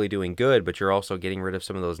proactively doing good, but you're also getting rid of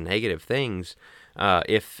some of those negative things.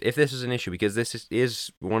 If this is an issue, because this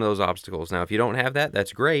is one of those obstacles. Now, if you don't have that,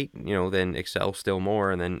 that's great. Then excel still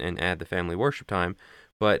more, and add the family worship time.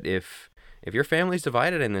 But if your family's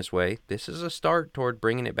divided in this way, this is a start toward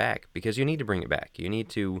bringing it back, because you need to bring it back. You need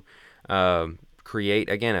to create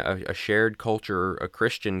again a shared culture, a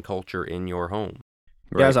Christian culture in your home.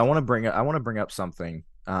 Right? Guys, I want to bring up something.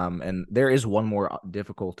 And there is one more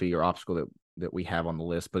difficulty or obstacle that we have on the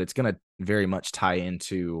list, but it's going to very much tie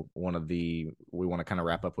into we want to kind of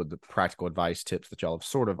wrap up with the practical advice tips that y'all have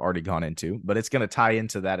sort of already gone into, but it's going to tie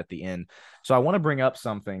into that at the end. So I want to bring up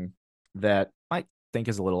something that I think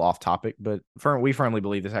is a little off topic, but we firmly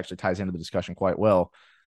believe this actually ties into the discussion quite well.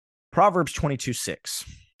 Proverbs 22:6.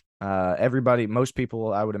 Most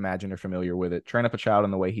people, I would imagine, are familiar with it. Train up a child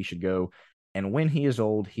in the way he should go, and when he is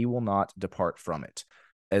old, he will not depart from it.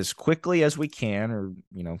 As quickly as we can, or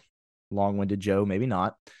long-winded Joe, maybe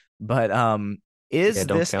not. But is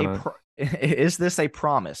this a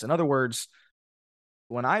promise? In other words,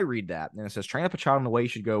 when I read that and it says, "Train up a child in the way he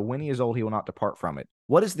should go, when he is old, he will not depart from it."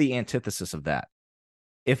 What is the antithesis of that?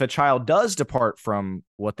 If a child does depart from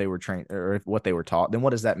what they were trained or what they were taught, then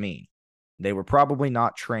what does that mean? They were probably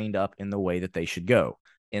not trained up in the way that they should go.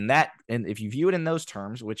 And if you view it in those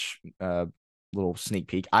terms, which little sneak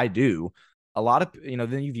peek, I do, a lot of,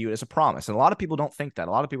 then you view it as a promise. And a lot of people don't think that.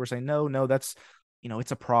 A lot of people are saying, no, that's,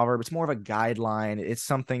 it's a proverb. It's more of a guideline. It's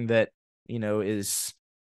something that,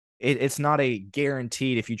 it's not a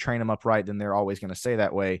guaranteed, if you train them up right, then they're always going to say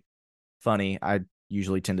that way. Funny. I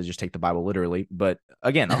usually tend to just take the Bible literally. But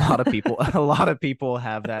again, a lot of people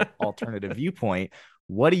have that alternative viewpoint.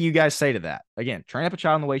 What do you guys say to that? Again, train up a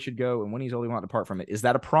child in the way he should go, and when he's old, he will not depart from it. Is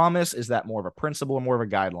that a promise? Is that more of a principle or more of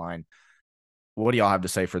a guideline? What do y'all have to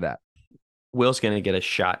say for that? Will's going to get a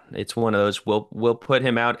shot. It's one of those, we'll put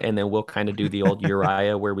him out, and then we'll kind of do the old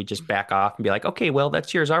Uriah where we just back off and be like, okay, well,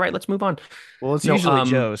 that's yours. All right, let's move on. Well, it's usually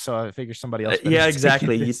Joe, so I figure somebody else. Yeah,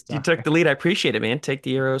 exactly. You took the lead. I appreciate it, man. Take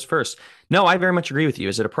the arrows first. No, I very much agree with you.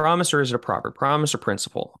 Is it a promise or is it a proverb? Promise or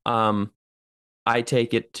principle? I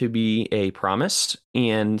take it to be a promise.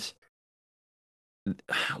 And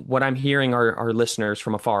what I'm hearing our listeners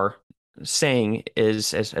from afar saying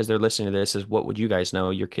is, as they're listening to this, is, what would you guys know?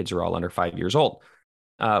 Your kids are all under 5 years old.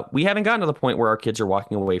 We haven't gotten to the point where our kids are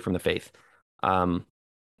walking away from the faith.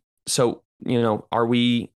 So, are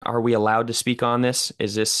we allowed to speak on this?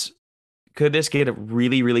 Could this get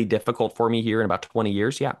really, really difficult for me here in about 20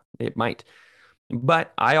 years? Yeah, it might.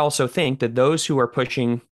 But I also think that those who are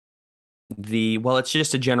pushing it's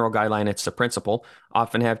just a general guideline, it's a principle,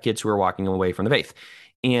 often have kids who are walking away from the faith.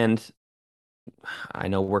 And I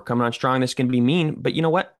know we're coming on strong, this can be mean, but you know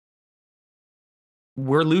what?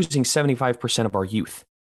 We're losing 75% of our youth.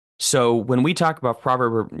 So when we talk about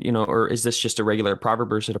proverb, or is this just a regular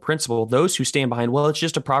proverb or is it a principle? Those who stand behind, well, it's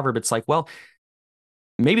just a proverb. It's like, well,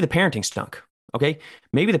 maybe the parenting stunk. Okay.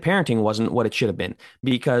 Maybe the parenting wasn't what it should have been,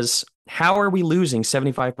 because how are we losing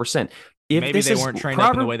 75%? If maybe they weren't trained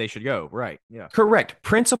up in the way they should go. Right. Yeah. Correct.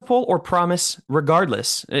 Principle or promise,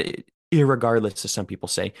 regardless, irregardless, as some people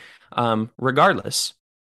say, regardless,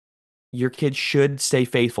 your kids should stay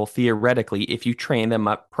faithful theoretically if you train them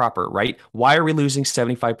up proper, right? Why are we losing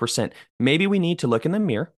 75%? Maybe we need to look in the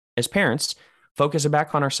mirror as parents, focus it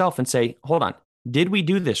back on ourselves and say, hold on, did we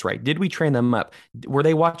do this right? Did we train them up? Were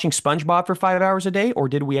they watching SpongeBob for 5 hours a day? Or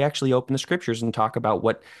did we actually open the scriptures and talk about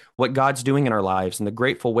what God's doing in our lives and the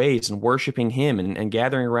grateful ways and worshiping him and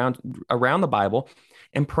gathering around the Bible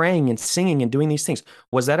and praying and singing and doing these things?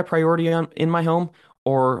 Was that a priority in my home?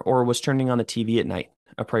 Or was turning on the TV at night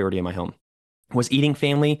a priority in my home? Was eating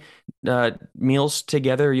family meals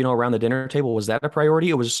together, around the dinner table, was that a priority?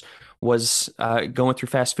 It was going through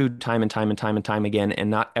fast food time and time again and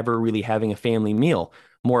not ever really having a family meal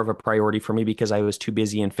more of a priority for me because I was too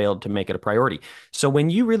busy and failed to make it a priority. So when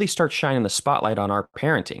you really start shining the spotlight on our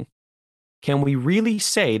parenting, can we really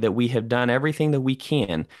say that we have done everything that we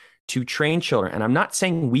can to train children? And I'm not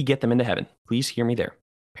saying we get them into heaven. Please hear me there.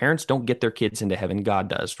 Parents don't get their kids into heaven. God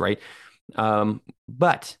does, right?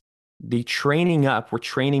 But the training up, we're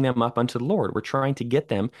training them up unto the Lord. We're trying to get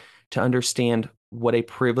them to understand what a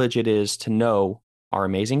privilege it is to know our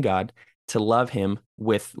amazing God, to love him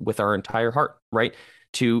with our entire heart, right?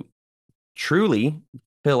 To truly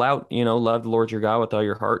fill out, love the Lord your God with all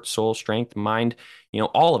your heart, soul, strength, mind,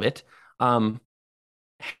 all of it.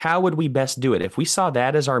 How would we best do it? If we saw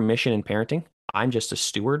that as our mission in parenting, I'm just a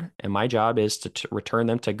steward and my job is to return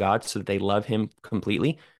them to God so that they love him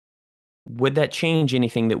completely. Would that change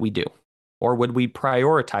anything that we do? Or would we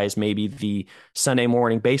prioritize maybe the Sunday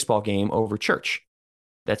morning baseball game over church?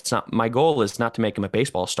 That's not my goal, is not to make them a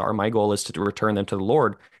baseball star. My goal is to return them to the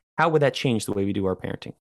Lord. How would that change the way we do our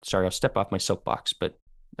parenting? Sorry, I'll step off my soapbox, but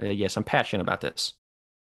yes, I'm passionate about this.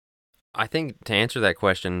 I think to answer that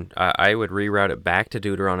question, I would reroute it back to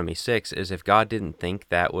Deuteronomy 6, is if God didn't think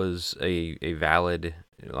that was a valid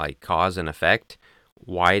cause and effect,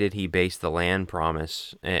 why did he base the land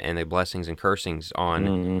promise and the blessings and cursings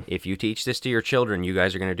on, if you teach this to your children, you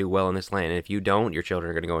guys are going to do well in this land, and if you don't, your children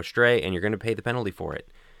are going to go astray, and you're going to pay the penalty for it.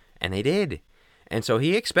 And they did. And so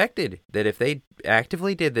he expected that if they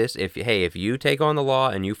actively did this, if you take on the law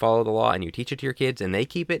and you follow the law and you teach it to your kids and they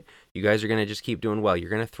keep it, you guys are going to just keep doing well. You're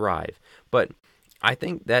going to thrive. But I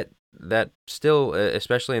think that still,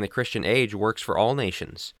 especially in the Christian age, works for all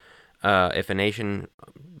nations. If a nation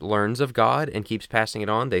learns of God and keeps passing it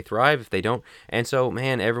on, they thrive. If they don't, and so,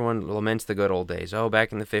 man, everyone laments the good old days. Oh,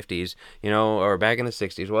 back in the 50s, or back in the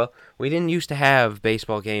 60s. Well, we didn't used to have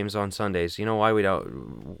baseball games on Sundays. You know why we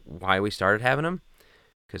don't? Why we started having them?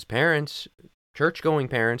 Because parents, church-going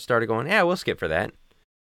parents, started going, yeah, we'll skip for that.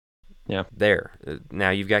 Yeah. There. Now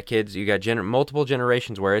you've got kids, you got multiple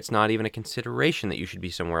generations where it's not even a consideration that you should be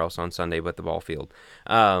somewhere else on Sunday but the ball field.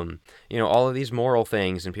 All of these moral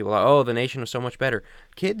things, and people are, oh, the nation was so much better.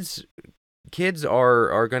 Kids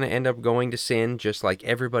are going to end up going to sin just like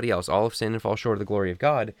everybody else. All have sinned and fall short of the glory of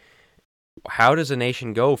God. How does a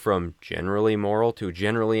nation go from generally moral to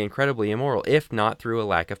generally incredibly immoral, if not through a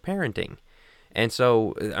lack of parenting? And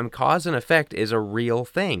so cause and effect is a real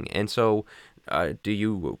thing. And so do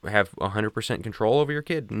you have 100% control over your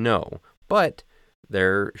kid? No. But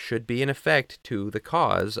there should be an effect to the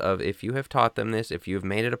cause of, if you have taught them this, if you've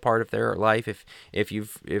made it a part of their life, if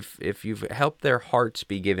you've helped their hearts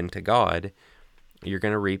be given to God, you're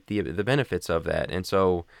going to reap the benefits of that. And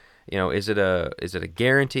so, is it a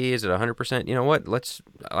guarantee? Is it 100%? You know what? Let's,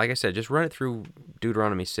 like I said, just run it through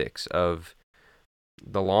Deuteronomy 6 of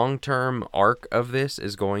the long-term arc of this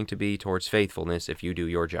is going to be towards faithfulness if you do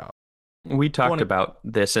your job. We talked about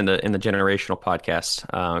this in the generational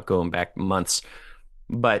podcast going back months,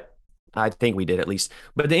 but I think we did at least.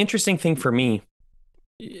 But the interesting thing for me,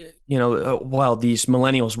 while these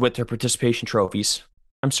millennials with their participation trophies,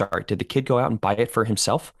 I'm sorry, did the kid go out and buy it for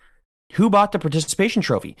himself? Who bought the participation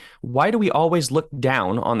trophy? Why do we always look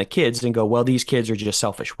down on the kids and go, well, these kids are just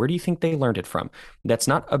selfish? Where do you think they learned it from? That's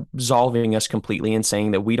not absolving us completely and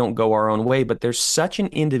saying that we don't go our own way, but there's such an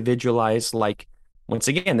individualized, once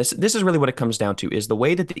again, this is really what it comes down to, is the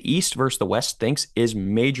way that the East versus the West thinks is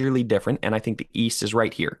majorly different. And I think the East is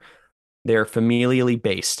right here. They're familially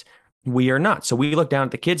based. We are not. So we look down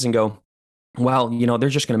at the kids and go, well, they're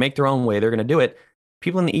just going to make their own way. They're going to do it.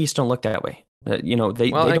 People in the East don't look that way. They don't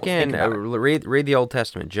think about it. Read the Old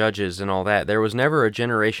Testament, Judges and all that. There was never a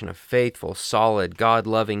generation of faithful, solid,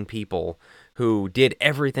 God-loving people who did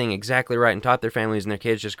everything exactly right and taught their families, and their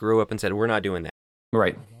kids just grew up and said, we're not doing that.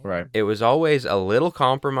 Right. It was always a little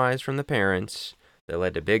compromise from the parents that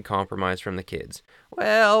led to big compromise from the kids.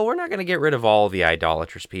 Well, we're not going to get rid of all the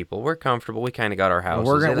idolatrous people. We're comfortable. We kind of got our houses.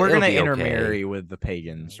 We're going to intermarry with the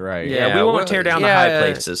pagans, right? Yeah, we won't tear down the high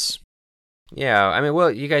places. Yeah,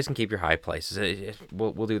 you guys can keep your high places.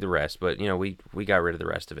 We'll do the rest, but we got rid of the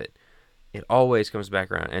rest of it. It always comes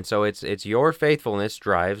back around, and so it's your faithfulness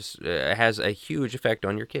has a huge effect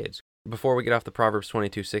on your kids. Before we get off the Proverbs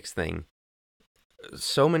 22:6 thing,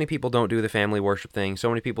 so many people don't do the family worship thing. So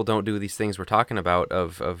many people don't do these things we're talking about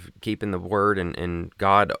of keeping the word and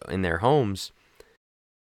God in their homes.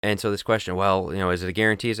 And so this question, is it a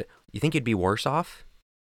guarantee? You think you'd be worse off?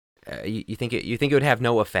 You think it would have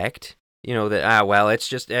no effect? It's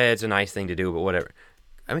just, it's a nice thing to do, but whatever.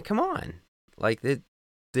 I mean, come on.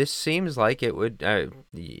 This seems like it would,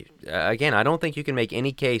 again, I don't think you can make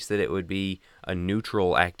any case that it would be a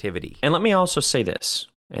neutral activity. And let me also say this,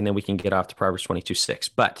 and then we can get off to Proverbs 22:6.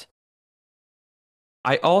 But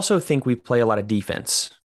I also think we play a lot of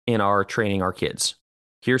defense in our training our kids.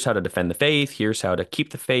 Here's how to defend the faith. Here's how to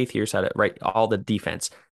keep the faith. Here's how to, all the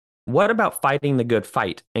defense. What about fighting the good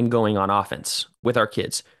fight and going on offense with our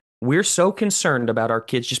kids? We're so concerned about our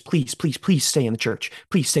kids. Just please stay in the church.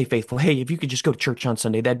 Please stay faithful. Hey, if you could just go to church on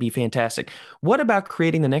Sunday, that'd be fantastic. What about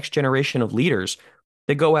creating the next generation of leaders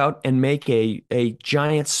that go out and make a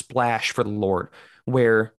giant splash for the Lord,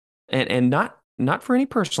 where and not for any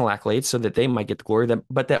personal accolades so that they might get the glory,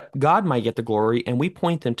 but that God might get the glory, and we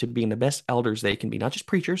point them to being the best elders they can be, not just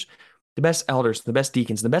preachers, the best elders, the best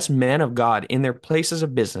deacons, the best men of God in their places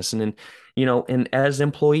of business and and as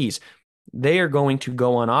employees. They are going to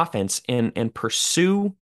go on offense and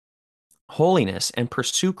pursue holiness and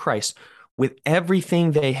pursue Christ with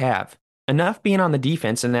everything they have. Enough being on the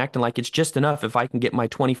defense and acting like it's just enough if I can get my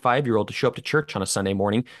 25-year-old to show up to church on a Sunday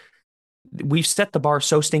morning. We've set the bar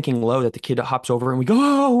so stinking low that the kid hops over and we go,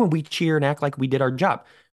 oh, and we cheer and act like we did our job.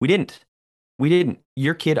 We didn't.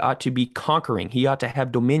 Your kid ought to be conquering. He ought to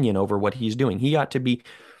have dominion over what he's doing. He ought to be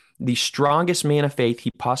the strongest man of faith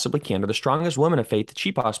he possibly can, or the strongest woman of faith that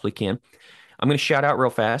she possibly can. I'm going to shout out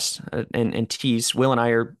real fast and tease. Will and I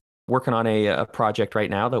are working on a project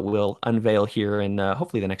right now that we'll unveil here in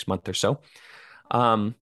hopefully the next month or so,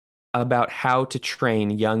 about how to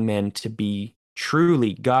train young men to be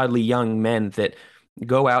truly godly young men that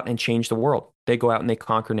go out and change the world. They go out and they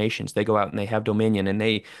conquer nations. They go out and they have dominion, and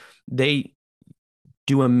they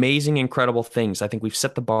do amazing, incredible things. I think we've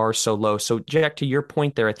set the bar so low. So Jack, to your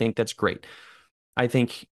point there, I think that's great. I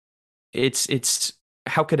think it's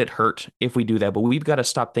how could it hurt if we do that? But we've got to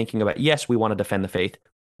stop thinking about, yes, we want to defend the faith.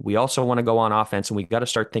 We also want to go on offense, and we got to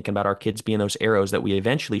start thinking about our kids being those arrows that we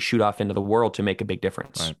eventually shoot off into the world to make a big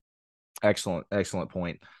difference. Right. Excellent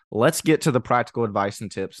point. Let's get to the practical advice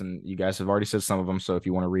and tips, and you guys have already said some of them, so if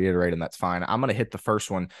you want to reiterate them, that's fine. I'm going to hit the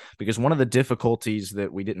first one because one of the difficulties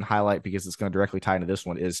that we didn't highlight, because it's going to directly tie into this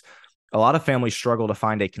one, is a lot of families struggle to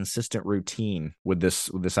find a consistent routine with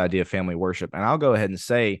this idea of family worship. And I'll go ahead and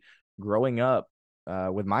say, growing up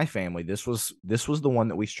with my family, this was the one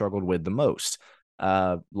that we struggled with the most.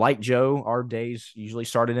 Like Joe, our days usually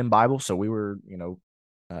started in Bible, so we were,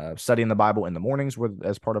 studying the Bible in the mornings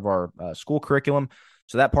as part of our school curriculum.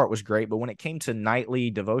 So that part was great. But when it came to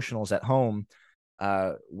nightly devotionals at home,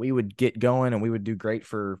 we would get going and we would do great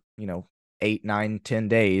for 8, 9, 10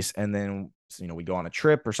 days, and then we go on a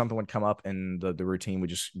trip or something would come up, and the routine would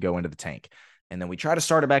just go into the tank. And then we try to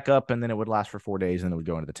start it back up, and then it would last for 4 days, and then it would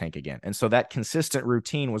go into the tank again. And so that consistent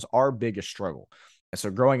routine was our biggest struggle. And so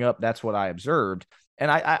growing up, that's what I observed. And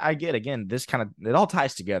I get, again, this it all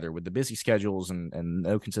ties together with the busy schedules and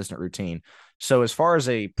no consistent routine. So as far as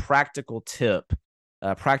a practical tip,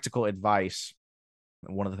 practical advice,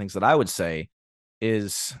 one of the things that I would say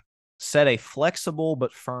is set a flexible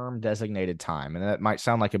but firm designated time. And that might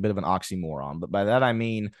sound like a bit of an oxymoron, but by that I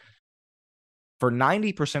mean, for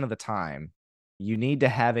 90% of the time, you need to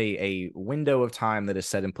have a window of time that is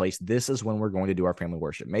set in place. This is when we're going to do our family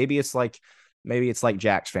worship. Maybe it's like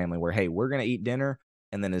Jack's family, where, hey, we're going to eat dinner,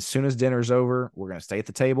 and then as soon as dinner's over, we're going to stay at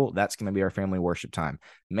the table. That's going to be our family worship time.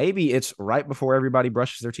 Maybe it's right before everybody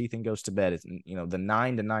brushes their teeth and goes to bed. It's the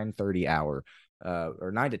 9 to 9:30 hour,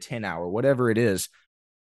 or 9 to 10 hour, whatever it is.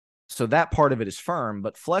 So that part of it is firm,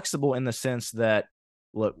 but flexible in the sense that,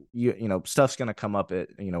 look, stuff's going to come up at,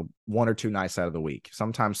 1 or 2 nights out of the week.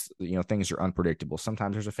 Sometimes, things are unpredictable.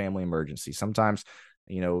 Sometimes there's a family emergency. Sometimes,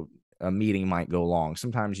 a meeting might go long.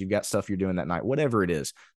 Sometimes you've got stuff you're doing that night, whatever it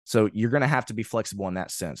is. So you're going to have to be flexible in that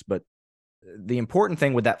sense. But the important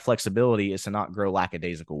thing with that flexibility is to not grow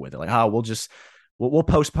lackadaisical with it. Like, we'll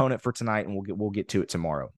postpone it for tonight and we'll get to it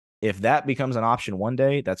tomorrow. If that becomes an option one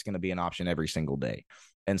day, that's going to be an option every single day.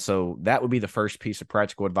 And so that would be the first piece of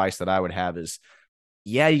practical advice that I would have is,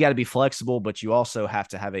 yeah, you got to be flexible, but you also have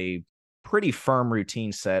to have a pretty firm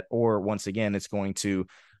routine set, or once again,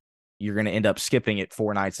 you're going to end up skipping it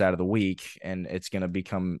 4 nights out of the week, and it's going to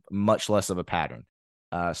become much less of a pattern.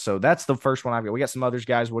 So that's the first one I've got. We got some others,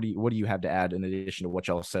 guys. What do you have to add in addition to what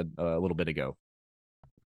y'all said a little bit ago?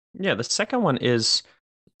 Yeah, the second one is,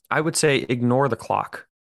 I would say, ignore the clock.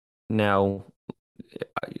 Now,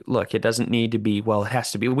 look, it doesn't need to be, well, it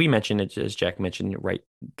has to be. We mentioned it, as Jack mentioned, right,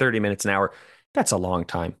 30 minutes an hour. That's a long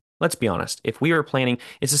time. Let's be honest. If we were planning,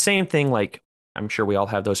 it's the same thing. Like, I'm sure we all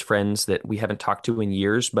have those friends that we haven't talked to in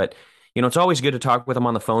years, but it's always good to talk with them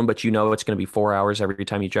on the phone, but it's going to be 4 hours every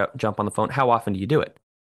time you jump on the phone. How often do you do it?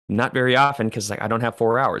 Not very often, because I don't have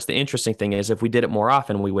 4 hours. The interesting thing is, if we did it more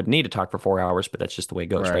often, we would need to talk for 4 hours, but that's just the way it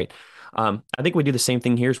goes, right? I think we do the same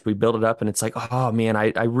thing here. We build it up, and it's like, oh man,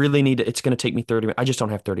 I really need to, it's going to take me 30 minutes. I just don't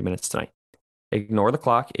have 30 minutes tonight. Ignore the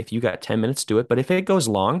clock. If you got 10 minutes, do it. But if it goes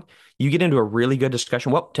long, you get into a really good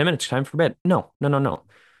discussion. Well, 10 minutes, time for bed. No.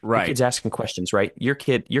 Right. Your kid's asking questions, right? Your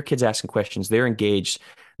kid's asking questions. They're engaged.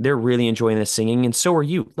 They're really enjoying the singing, and so are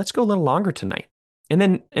you. Let's go a little longer tonight.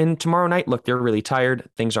 And tomorrow night, look, they're really tired.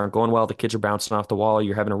 Things aren't going well. The kids are bouncing off the wall.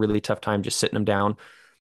 You're having a really tough time just sitting them down.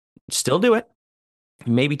 Still do it.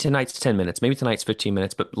 Maybe tonight's 10 minutes. Maybe tonight's 15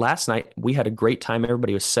 minutes. But last night, we had a great time.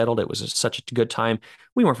 Everybody was settled. It was such a good time.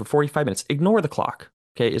 We went for 45 minutes. Ignore the clock,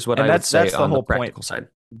 okay, is what I would say on the practical side.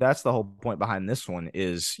 That's the whole point behind this one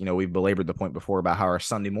is, we've belabored the point before about how our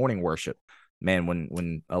Sunday morning worship, man,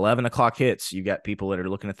 when 11 o'clock hits, you got people that are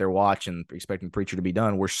looking at their watch and expecting the preacher to be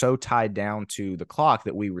done. We're so tied down to the clock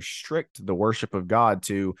that we restrict the worship of God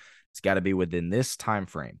to, it's got to be within this time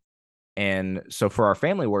frame. And so for our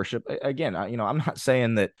family worship, again, I'm not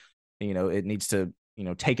saying that, it needs to,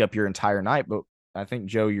 take up your entire night, but I think,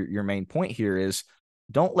 Joe, your main point here is,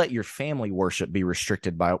 don't let your family worship be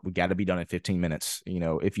restricted by, we got to be done in 15 minutes.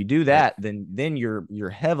 If you do that, then you're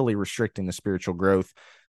heavily restricting the spiritual growth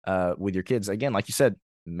with your kids. Again, like you said,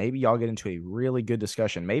 maybe y'all get into a really good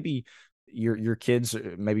discussion. Maybe your kids,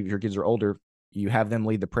 maybe if your kids are older, you have them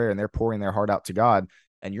lead the prayer and they're pouring their heart out to God,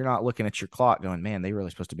 and you're not looking at your clock going, man, they really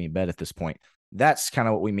supposed to be in bed at this point. That's kind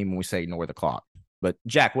of what we mean when we say ignore the clock. But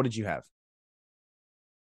Jack, what did you have?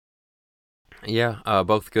 Yeah,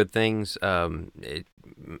 both good things. As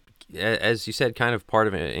you said, kind of part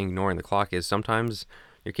of ignoring the clock is sometimes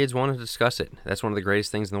your kids want to discuss it. That's one of the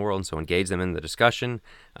greatest things in the world. And so engage them in the discussion,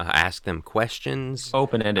 ask them questions.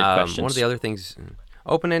 Open-ended questions. One of the other things,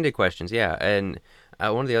 open-ended questions, yeah. And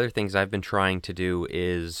one of the other things I've been trying to do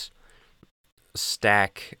is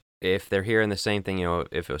stack, if they're hearing the same thing,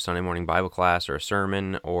 if it was Sunday morning Bible class or a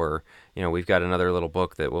sermon, or, we've got another little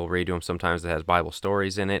book that we'll read to them sometimes that has Bible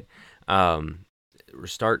stories in it.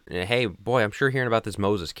 Hey, boy, I'm sure hearing about this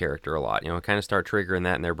Moses character a lot, kind of start triggering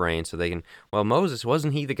that in their brain so they can, well, Moses,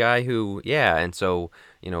 wasn't he the guy who, yeah. And so,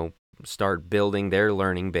 start building their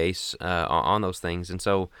learning base on those things. And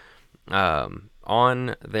so,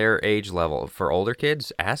 on their age level, for older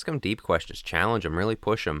kids, ask them deep questions, challenge them, really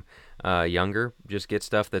push them. Younger, just get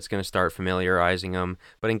stuff that's going to start familiarizing them,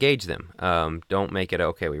 but engage them. Don't make it,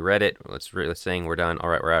 okay, we read it, let's sing, we're done, all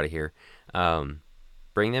right, we're out of here.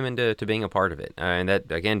 Bring them into being a part of it. And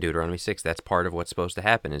that, again, Deuteronomy 6, that's part of what's supposed to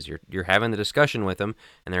happen, is you're having the discussion with them,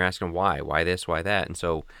 and they're asking why this, why that. And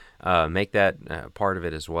so make that part of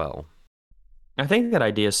it as well. I think that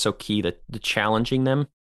idea is so key, that the challenging them.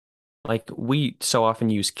 Like, we so often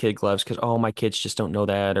use kid gloves because, oh, my kids just don't know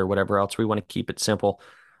that or whatever else. We want to keep it simple.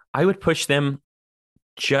 I would push them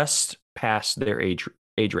just past their age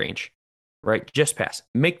range, right? Just past.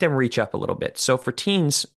 Make them reach up a little bit. So for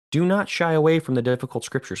teens, do not shy away from the difficult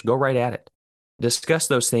scriptures. Go right at it. Discuss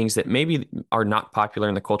those things that maybe are not popular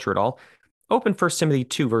in the culture at all. Open 1 Timothy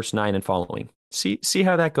 2, verse 9 and following. See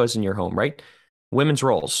how that goes in your home, right? Women's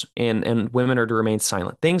roles and women are to remain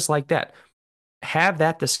silent. Things like that. Have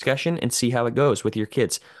that discussion and see how it goes with your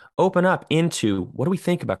kids. Open up into, what do we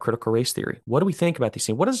think about critical race theory? What do we think about these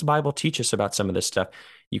things? What does the Bible teach us about some of this stuff?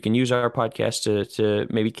 You can use our podcast to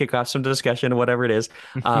maybe kick off some discussion or whatever it is.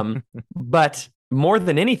 But more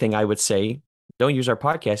than anything, I would say, don't use our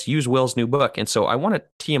podcast, use Will's new book. And so I want to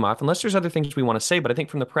tee him off, unless there's other things we want to say. But I think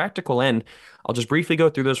from the practical end, I'll just briefly go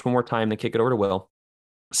through this one more time, then kick it over to Will.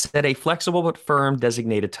 Set a flexible but firm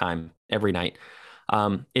designated time every night.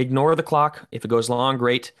 Ignore the clock. If it goes long,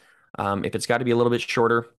 great. If it's got to be a little bit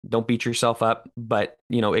shorter, don't beat yourself up, but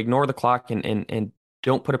ignore the clock and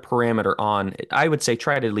don't put a parameter on. I would say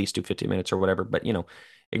try to at least do 15 minutes or whatever, but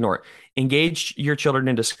ignore it. Engage your children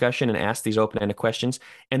in discussion and ask these open-ended questions,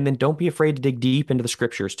 and then don't be afraid to dig deep into the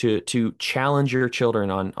scriptures to challenge your children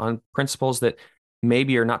on principles that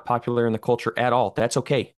maybe are not popular in the culture at all. That's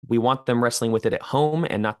okay. We want them wrestling with it at home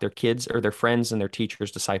and not their kids or their friends and their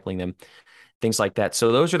teachers discipling them. Things like that.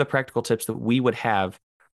 So those are the practical tips that we would have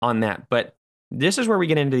on that. But this is where we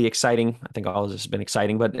get into the exciting, I think all of this has been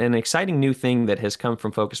exciting, but an exciting new thing that has come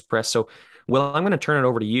from Focus Press. So, Will, I'm going to turn it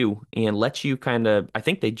over to you and let you I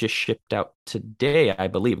think they just shipped out today, I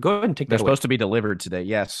believe. Go ahead and take that They're away. Supposed to be delivered today.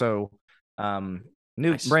 Yeah. So, brand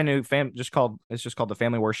new, it's just called the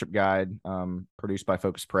Family Worship Guide, produced by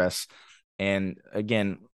Focus Press. And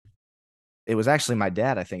again, it was actually my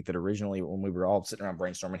dad, I think, that originally, when we were all sitting around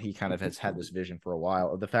brainstorming, he kind of has had this vision for a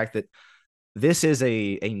while of the fact that this is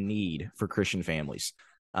a need for Christian families,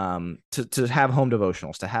 to have home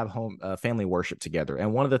devotionals, to have home family worship together.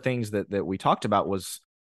 And one of the things that we talked about was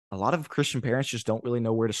a lot of Christian parents just don't really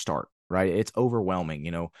know where to start, right? It's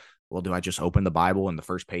overwhelming. Well, do I just open the Bible and the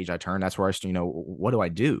first page I turn, that's where what do I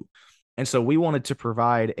do? And so we wanted to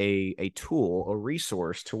provide a tool, a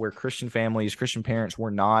resource to where Christian families, Christian parents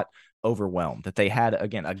were not overwhelmed, that they had,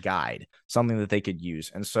 again, a guide, something that they could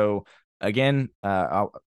use. And so, again, I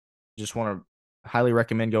just want to highly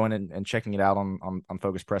recommend going and checking it out on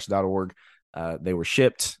focuspress.org. They were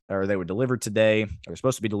shipped, or they were delivered today. They're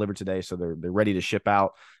supposed to be delivered today, so they're ready to ship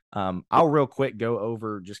out. I'll real quick go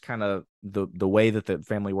over just kind of the way that the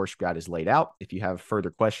Family Worship Guide is laid out. If you have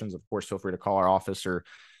further questions, of course, feel free to call our office or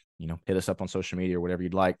hit us up on social media or whatever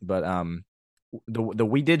you'd like. But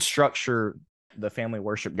we did structure the Family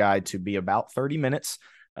Worship Guide to be about 30 minutes.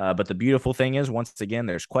 But the beautiful thing is, once again,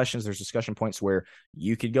 there's questions, there's discussion points where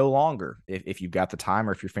you could go longer if you've got the time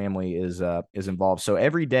or if your family is involved. So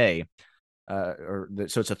every day, so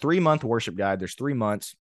it's a 3-month worship guide. There's 3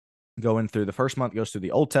 months going through. The first month goes through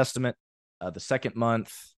the Old Testament. The second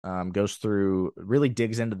month really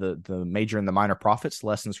digs into the major and the minor prophets,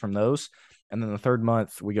 lessons from those. And then the third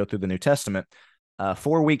month, we go through the New Testament.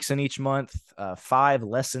 4 weeks in each month, 5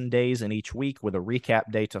 lesson days in each week with a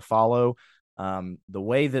recap day to follow. The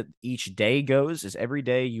way that each day goes is every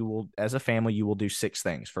day you will, as a family, you will do 6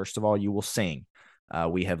 things. First of all, you will sing.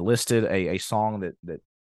 We have listed a song that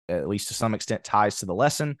at least to some extent ties to the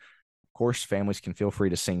lesson. Of course, families can feel free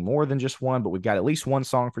to sing more than just one, but we've got at least one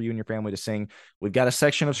song for you and your family to sing. We've got a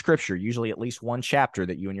section of scripture, usually at least one chapter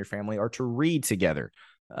that you and your family are to read together.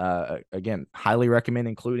 Again, highly recommend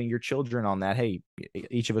including your children on that. Hey,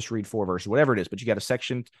 each of us read 4 verses, whatever it is, but you got a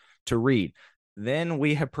section to read. Then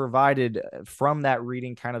we have provided from that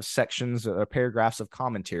reading kind of sections, paragraphs of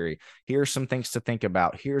commentary. Here's some things to think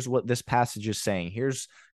about. Here's what this passage is saying. Here's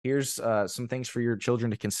here's some things for your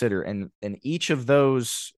children to consider. And each of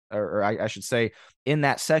those, or I should say, in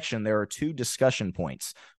that section, there are 2 discussion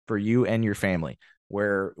points for you and your family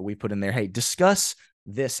where we put in there, hey, discuss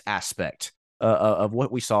this aspect of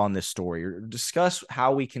what we saw in this story, or discuss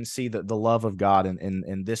how we can see the love of God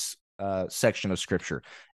in this section of scripture.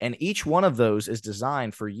 And each one of those is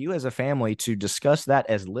designed for you as a family to discuss that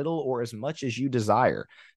as little or as much as you desire.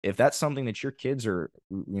 If that's something that your kids are,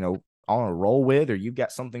 on a roll with, or you've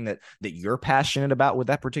got something that you're passionate about with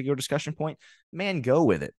that particular discussion point, man, go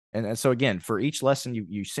with it. And so again, for each lesson,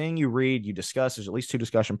 you sing, you read, you discuss. There's at least 2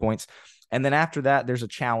 discussion points. And then after that, there's a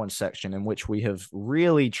challenge section in which we have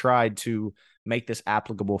really tried to make this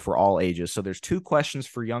applicable for all ages. So there's 2 questions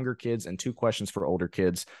for younger kids and 2 questions for older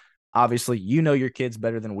kids. Obviously, your kids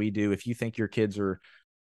better than we do. If you think your kids are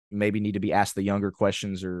maybe need to be asked the younger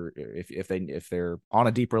questions, or if they're on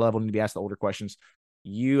a deeper level, need to be asked the older questions,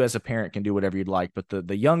 you as a parent can do whatever you'd like. But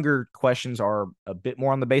the younger questions are a bit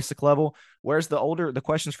more on the basic level, whereas the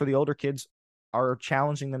questions for the older kids are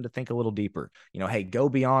challenging them to think a little deeper. Hey, go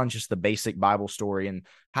beyond just the basic Bible story, and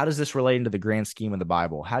how does this relate into the grand scheme of the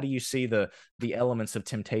Bible? How do you see the elements of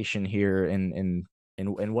temptation here and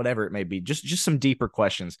whatever it may be? Just some deeper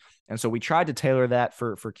questions. And so we tried to tailor that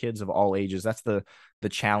for kids of all ages. That's the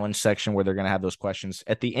challenge section where they're going to have those questions.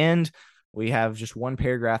 At the end, we have just 1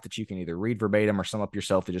 paragraph that you can either read verbatim or sum up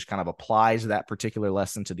yourself that just kind of applies that particular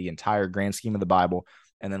lesson to the entire grand scheme of the Bible.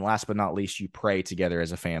 And then last but not least, you pray together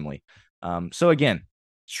as a family. So again,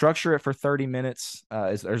 structure it for 30 minutes.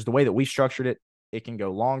 There's the way that we structured it. It can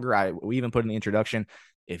go longer. We even put in the introduction,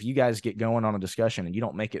 if you guys get going on a discussion and you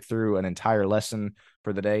don't make it through an entire lesson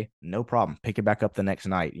for the day, no problem. Pick it back up the next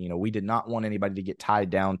night. We did not want anybody to get tied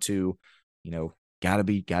down to,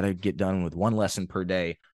 gotta get done with 1 lesson per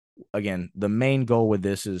day. Again, the main goal with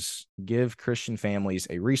this is give Christian families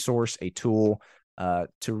a resource, a tool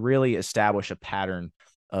to really establish a pattern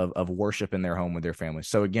of worship in their home with their families.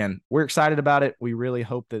 So again, we're excited about it. We really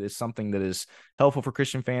hope that it's something that is helpful for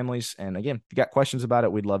Christian families. And again, if you got questions about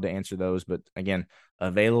it, we'd love to answer those. But again,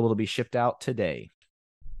 available to be shipped out today.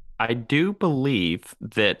 I do believe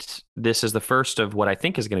that this is the first of what I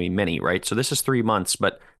think is going to be many, right? So this is 3 months,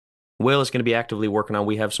 but Will is going to be actively working on.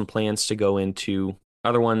 We have some plans to go into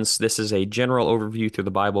other ones. This is a general overview through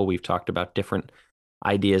the Bible. We've talked about different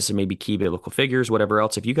ideas and maybe key biblical figures, whatever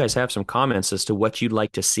else. If you guys have some comments as to what you'd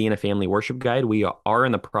like to see in a family worship guide, we are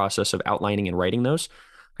in the process of outlining and writing those.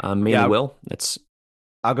 Will,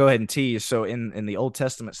 I'll go ahead and tease. So in the Old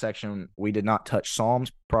Testament section, we did not touch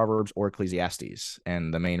Psalms, Proverbs, or Ecclesiastes.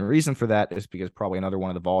 And the main reason for that is because probably another one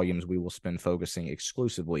of the volumes we will spend focusing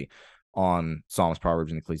exclusively on Psalms,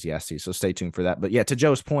 Proverbs, and Ecclesiastes. So stay tuned for that. But yeah, to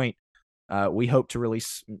Joe's point, we hope to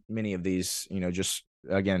release many of these, just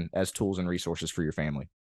again, as tools and resources for your family.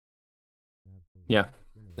 Yeah,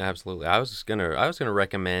 absolutely. I was gonna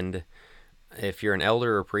recommend, if you're an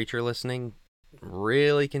elder or preacher listening,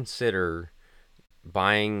 really consider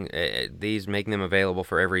buying these, making them available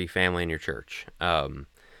for every family in your church.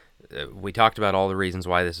 We talked about all the reasons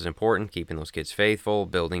why this is important: keeping those kids faithful,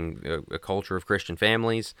 building a culture of Christian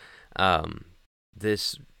families.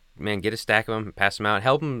 Get a stack of them, pass them out,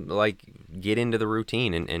 help them get into the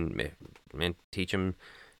routine and teach them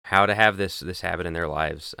how to have this habit in their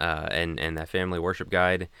lives. And that family worship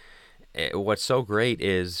guide. What's so great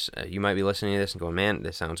is you might be listening to this and going, man,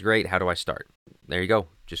 this sounds great. How do I start? There you go.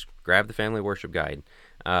 Just grab the family worship guide.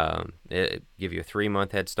 It give you a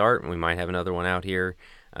 3-month head start, and we might have another one out here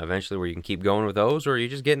eventually where you can keep going with those, or you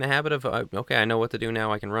just get in the habit of, okay, I know what to do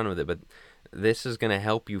now, I can run with it. But this is going to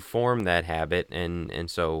help you form that habit, and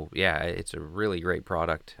so, yeah, it's a really great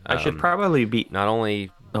product. I should probably be... Not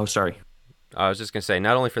only... Oh, sorry. I was just going to say,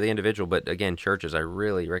 not only for the individual, but again, churches, I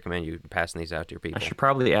really recommend you passing these out to your people. I should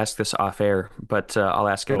probably ask this off air, but I'll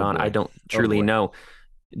ask it on. Boy. I don't truly know.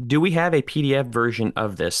 Do we have a PDF version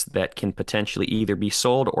of this that can potentially either be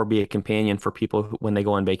sold or be a companion for people when they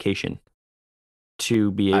go on vacation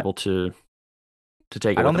to be able to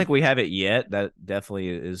take it? I don't think we have it yet. That definitely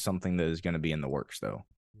is something that is going to be in the works, though.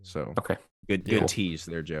 So okay, good tease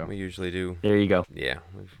there, Joe. We usually do. There you go. Yeah,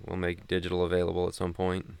 we'll make digital available at some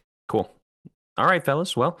point. Cool. All right,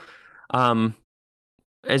 fellas. Well,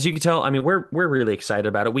 as you can tell, I mean, we're really excited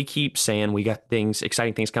about it. We keep saying we got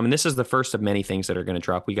exciting things coming. This is the first of many things that are going to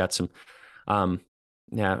drop. We got some, I'm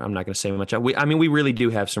not going to say much. We really do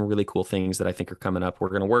have some really cool things that I think are coming up. We're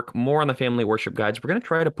going to work more on the family worship guides. We're going to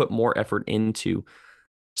try to put more effort into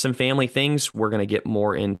some family things. We're going to get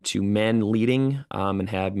more into men leading, and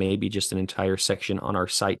have maybe just an entire section on our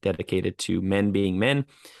site dedicated to men being men.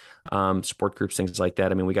 Support groups, things like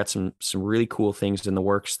that. I mean, we got some really cool things in the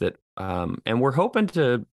works that, and we're hoping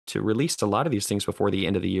to to release a lot of these things before the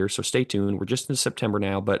end of the year. So stay tuned. We're just in September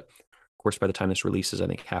now, but of course, by the time this releases, I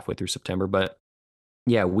think halfway through September. But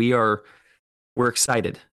yeah, we're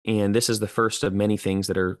excited. And this is the first of many things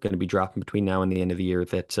that are going to be dropping between now and the end of the year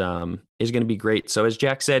that is going to be great. So as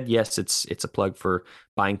Jack said, yes, it's a plug for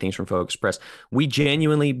buying things from Focus Press. We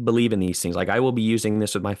genuinely believe in these things. Like, I will be using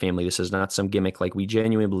this with my family. This is not some gimmick. Like, we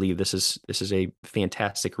genuinely believe this is a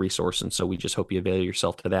fantastic resource. And so we just hope you avail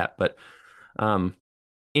yourself to that. But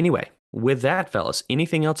anyway, with that, fellas,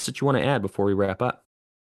 anything else that you want to add before we wrap up?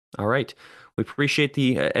 All right. We appreciate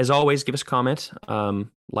as always, give us a comment,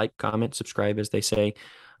 like, comment, subscribe, as they say.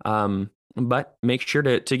 But make sure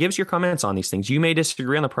to give us your comments on these things. You may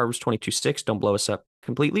disagree on the Proverbs 22:6. Don't blow us up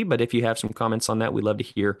completely, but if you have some comments on that, we'd love to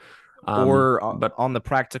hear. But on the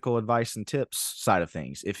practical advice and tips side of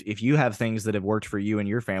things, if you have things that have worked for you and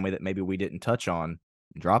your family that maybe we didn't touch on,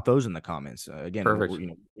 drop those in the comments. Again,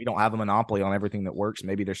 we don't have a monopoly on everything that works.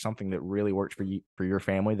 Maybe there's something that really works for you, for your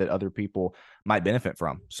family, that other people might benefit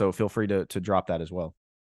from. So feel free to drop that as well.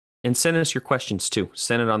 And send us your questions too.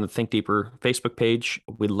 Send it on the Think Deeper Facebook page.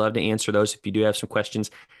 We'd love to answer those if you do have some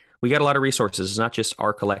questions. We got a lot of resources. It's not just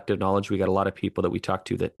our collective knowledge. We got a lot of people that we talk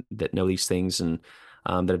to that know these things and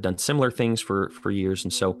that have done similar things for years.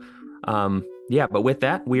 And so, but with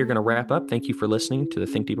that, we are going to wrap up. Thank you for listening to the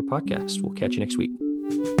Think Deeper podcast. We'll catch you next week.